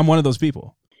that. And I'm one of those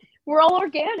people. We're all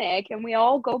organic and we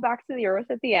all go back to the earth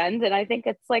at the end. And I think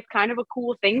it's kind of a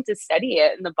cool thing to study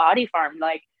it in the body farm.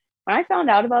 When I found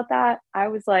out about that, I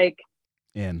was like,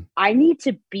 I need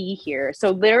to be here.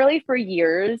 So literally for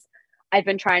years, I've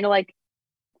been trying to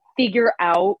figure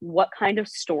out what kind of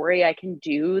story I can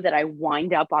do that I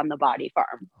wind up on the body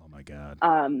farm. Oh my God.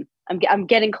 I'm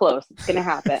getting close. It's going to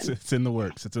happen. It's in the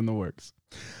works.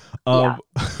 Yeah.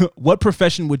 What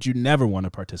profession would you never want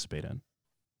to participate in?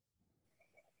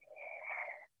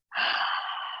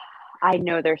 I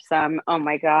know there's some. Oh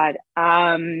my God.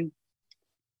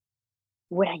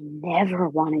 What I never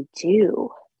want to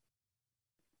do.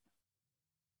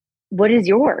 What is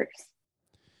yours?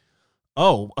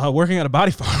 Oh, working at a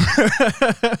body farm.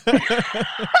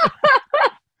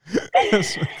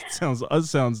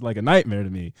 sounds like a nightmare to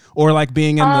me. Or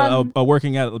being in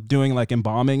working at doing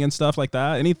embalming and stuff like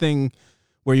that. Anything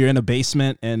where you're in a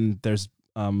basement and there's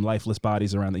lifeless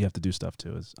bodies around that you have to do stuff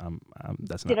to is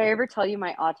that's not. Did I ever tell you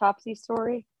my autopsy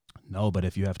story? No, but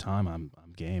if you have time, I'm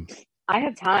game. I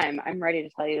have time. I'm ready to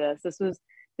tell you this. This was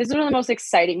one of the most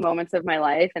exciting moments of my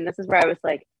life, and this is where I was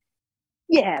like,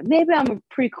 yeah, maybe I'm a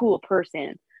pretty cool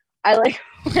person. I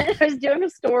was doing a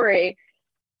story,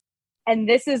 and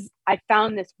I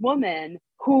found this woman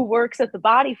who works at the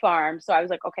body farm. So I was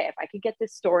like, okay, if I could get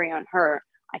this story on her,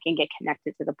 I can get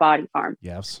connected to the body farm.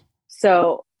 Yes.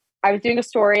 So I was doing a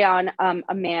story on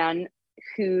a man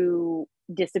who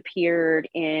disappeared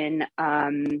in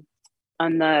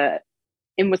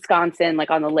Wisconsin, like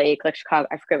on the lake, like Chicago.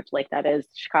 I forget which lake that is,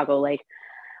 Chicago Lake.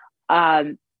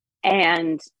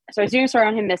 And so I was doing a story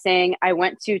on him missing. I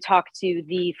went to talk to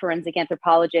the forensic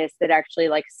anthropologist that actually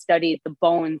like studied the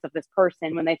bones of this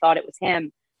person when they thought it was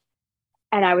him.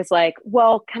 And I was like,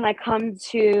 well, can I come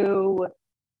to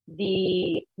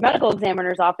the medical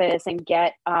examiner's office and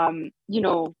get,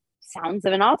 sounds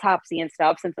of an autopsy and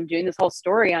stuff, since I'm doing this whole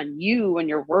story on you and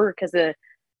your work as a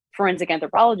forensic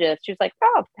anthropologist? She was like,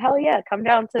 oh, hell yeah, come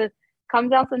down to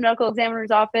the medical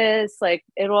examiner's office, like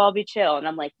it'll all be chill. And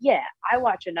I'm like, yeah, I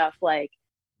watch enough like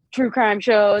true crime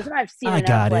shows and I've seen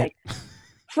enough like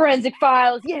forensic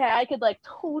files. Yeah, I could like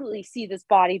totally see this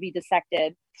body be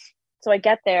dissected. So I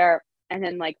get there, and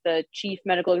then like the chief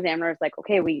medical examiner is like,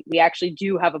 okay, we actually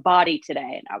do have a body today.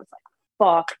 And I was like,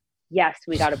 fuck yes,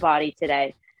 we got a body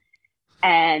today.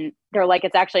 And they're like,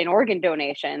 it's actually an organ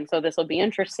donation, so this will be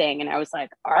interesting. And I was like,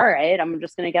 all right, I'm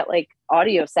just going to get like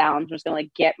audio sounds. I'm just going to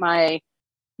like get my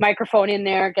microphone in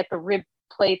there, get the rib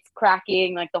plates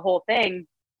cracking, like the whole thing.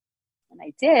 And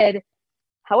I did.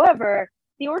 However,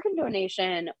 the organ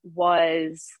donation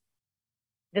was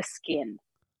the skin.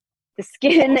 The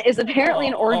skin is apparently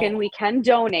an organ we can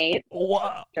donate.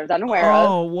 Wow. Which I was unaware of.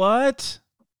 Oh, what?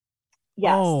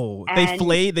 Yes. Oh, they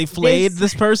flayed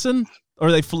this person?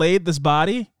 Or they flayed this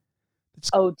body?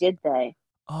 Oh, did they?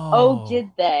 Oh, did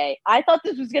they? I thought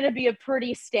this was going to be a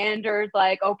pretty standard,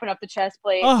 like, open up the chest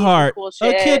plate. A heart, cool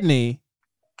shit. a kidney.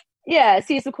 Yeah,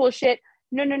 see some cool shit.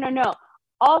 No.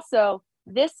 Also,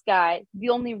 this guy, the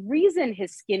only reason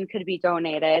his skin could be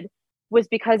donated was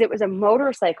because it was a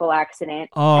motorcycle accident.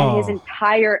 And his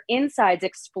entire insides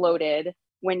exploded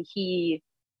when he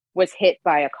was hit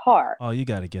by a car. Oh, you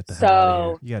got to get the hell out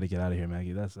of here. You got to get out of here,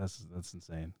 Maggie. That's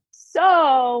insane.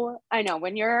 So I know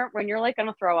when you're like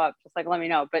gonna throw up, just like let me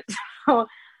know. But so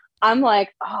I'm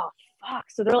like, oh fuck.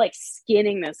 So they're like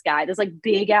skinning this guy, this like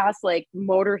big ass like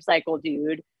motorcycle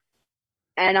dude.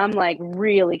 And I'm like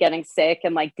really getting sick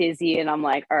and like dizzy. And I'm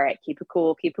like, all right, keep it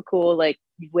cool. Like,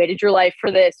 you waited your life for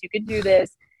this. You could do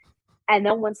this. And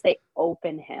then once they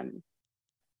open him,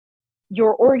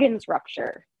 your organs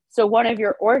rupture. So one of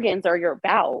your organs are your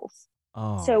bowels.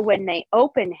 Oh. So when they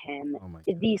open him,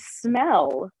 the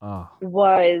smell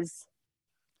was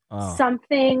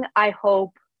something I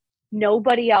hope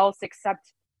nobody else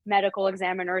except medical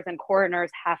examiners and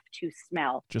coroners have to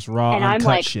smell. Just raw, and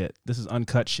uncut shit. This is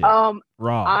uncut shit.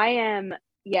 Raw. I'm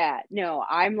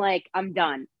like, I'm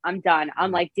done. I'm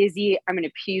like dizzy. I'm going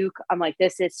to puke. I'm like,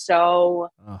 this is so,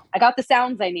 I got the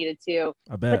sounds I needed to.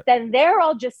 I bet. But then they're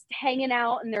all just hanging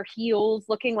out in their heels,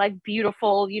 looking like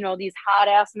beautiful, these hot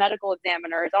ass medical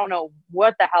examiners. I don't know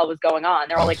what the hell was going on.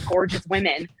 They're all like gorgeous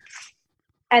women.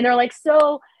 And they're like,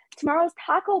 so tomorrow's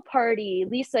taco party.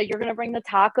 Lisa, you're going to bring the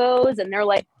tacos. And they're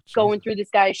like going through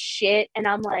this guy's shit. And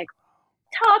I'm like,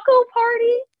 taco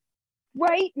party?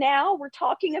 Right now we're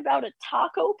talking about a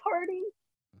taco party.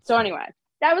 So anyway,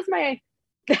 that was my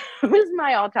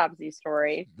autopsy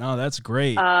story. No, that's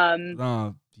great.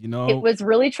 It was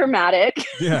really traumatic.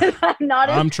 Yeah.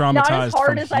 I'm traumatized. Not as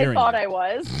hard as I thought it. I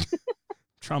was.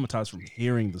 Traumatized from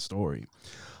hearing the story.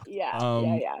 Yeah.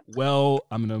 Well,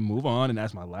 I'm gonna move on and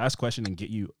ask my last question and get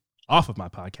you off of my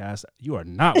podcast. You are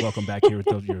not welcome back here with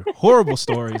your horrible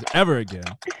stories ever again.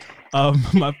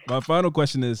 My final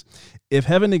question is, if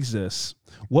heaven exists,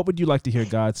 what would you like to hear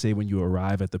God say when you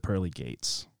arrive at the pearly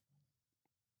gates?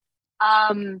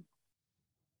 That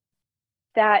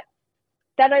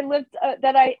I lived,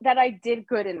 that I did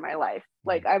good in my life.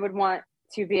 Like, I would want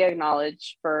to be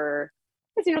acknowledged for,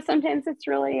 because sometimes it's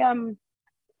really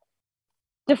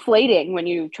deflating when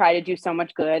you try to do so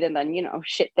much good and then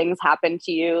shit things happen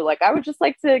to you. Like, I would just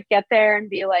like to get there and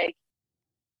be like,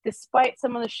 despite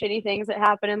some of the shitty things that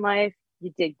happen in life,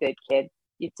 you did good, kid.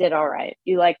 You did all right.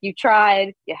 You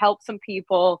tried, you helped some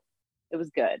people. It was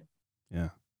good. Yeah.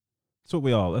 That's what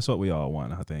we all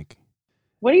want, I think.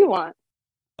 What do you want?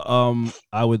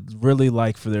 I would really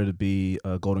like for there to be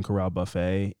a Golden Corral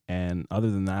buffet, and other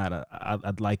than that,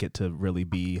 I'd like it to really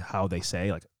be how they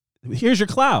say, like, here's your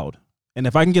cloud. And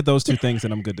if I can get those two things,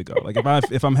 then I'm good to go. Like,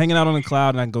 if I'm hanging out on a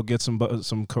cloud and I can go get some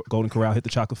Golden Corral, hit the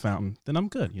chocolate fountain, then I'm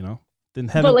good. Then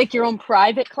heaven. But like your own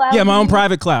private cloud? Yeah, my own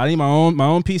private cloud. I need my own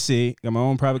PC. Got my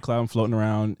own private cloud. I'm floating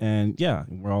around, and yeah,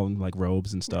 we're all in like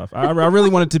robes and stuff. I really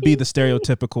want it to be the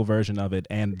stereotypical version of it,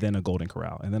 and then a Golden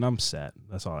Corral, and then I'm set.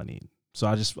 That's all I need. So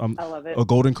I love it. a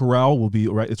Golden Corral will be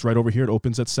right. It's right over here. It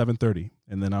opens at 7:30,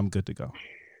 and then I'm good to go.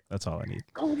 That's all I need.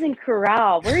 Golden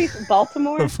Corral. Where are you from?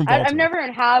 Baltimore? From Baltimore. I've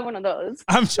never had one of those.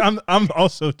 I'm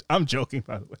joking,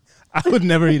 by the way. I would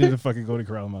never eat at a fucking Golden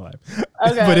Corral in my life.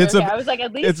 Okay, but it's I was like,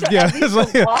 at least it's a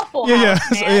like, Waffle yeah,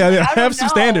 House, yeah, man. yeah. Like, I have some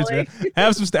standards, man.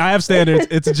 I have standards.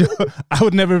 It's a joke. I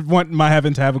would never want my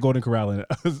heaven to have a Golden Corral in it.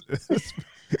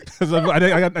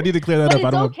 I need to clear that but up. It's I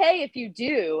don't okay if you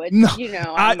do. It's, no, you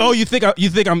know. you think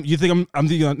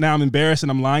I'm now I'm embarrassed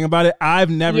and I'm lying about it. I've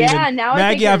never even now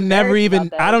Maggie. I've never even.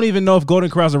 I don't even know if Golden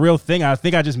Corral's a real thing. I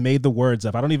think I just made the words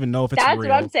up. I don't even know if it's That's real.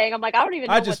 what I'm saying. I'm like, I don't even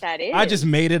know what that is. I just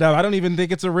made it up. I don't even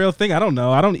think it's a real thing. I don't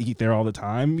know. I don't eat there all the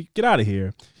time. Get out of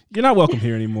here. You're not welcome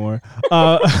here anymore.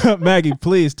 Maggie,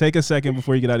 please take a second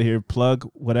before you get out of here. Plug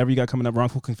whatever you got coming up.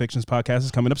 Wrongful Convictions podcast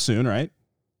is coming up soon, right?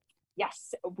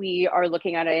 Yes, we are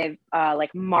looking at a May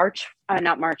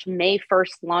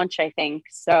 1st launch, I think.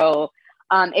 So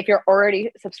if you're already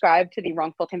subscribed to the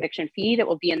Wrongful Conviction feed, it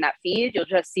will be in that feed. You'll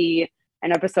just see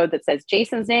an episode that says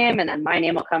Jason's name, and then my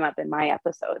name will come up in my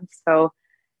episode. So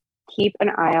keep an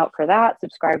eye out for that.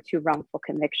 Subscribe to Wrongful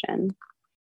Conviction.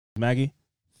 Maggie,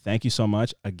 thank you so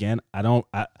much. Again, I feel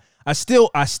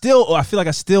like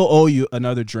I still owe you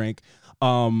another drink.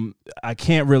 I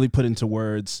can't really put into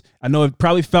words. I know it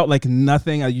probably felt like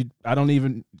nothing. I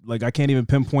can't even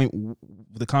pinpoint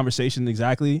the conversation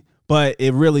exactly, but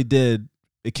it really did.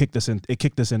 It kicked us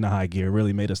into high gear. It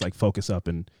really made us like focus up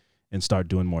and start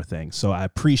doing more things. So I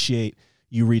appreciate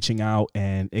you reaching out,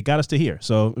 and it got us to here.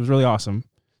 So it was really awesome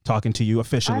talking to you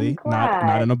officially,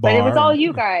 not in a bar. But it was all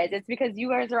you guys. It's because you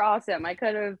guys are awesome. I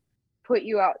could have put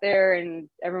you out there and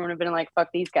everyone would have been like, fuck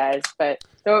these guys. But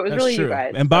so it was really true. You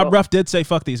guys. And Bob Ruff did say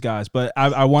fuck these guys, but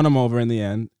I won him over in the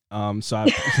end. So I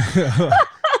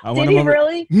did he over.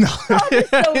 Really? No. Bob is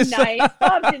so nice.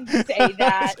 Bob didn't say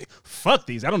that. Like, fuck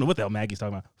these. I don't know what the hell Maggie's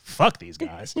talking about. Fuck these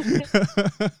guys.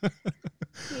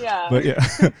 Yeah.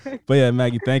 But yeah,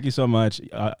 Maggie, thank you so much.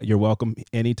 You're welcome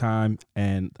anytime.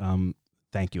 And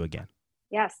thank you again.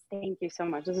 Yes, thank you so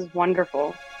much. This is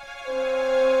wonderful.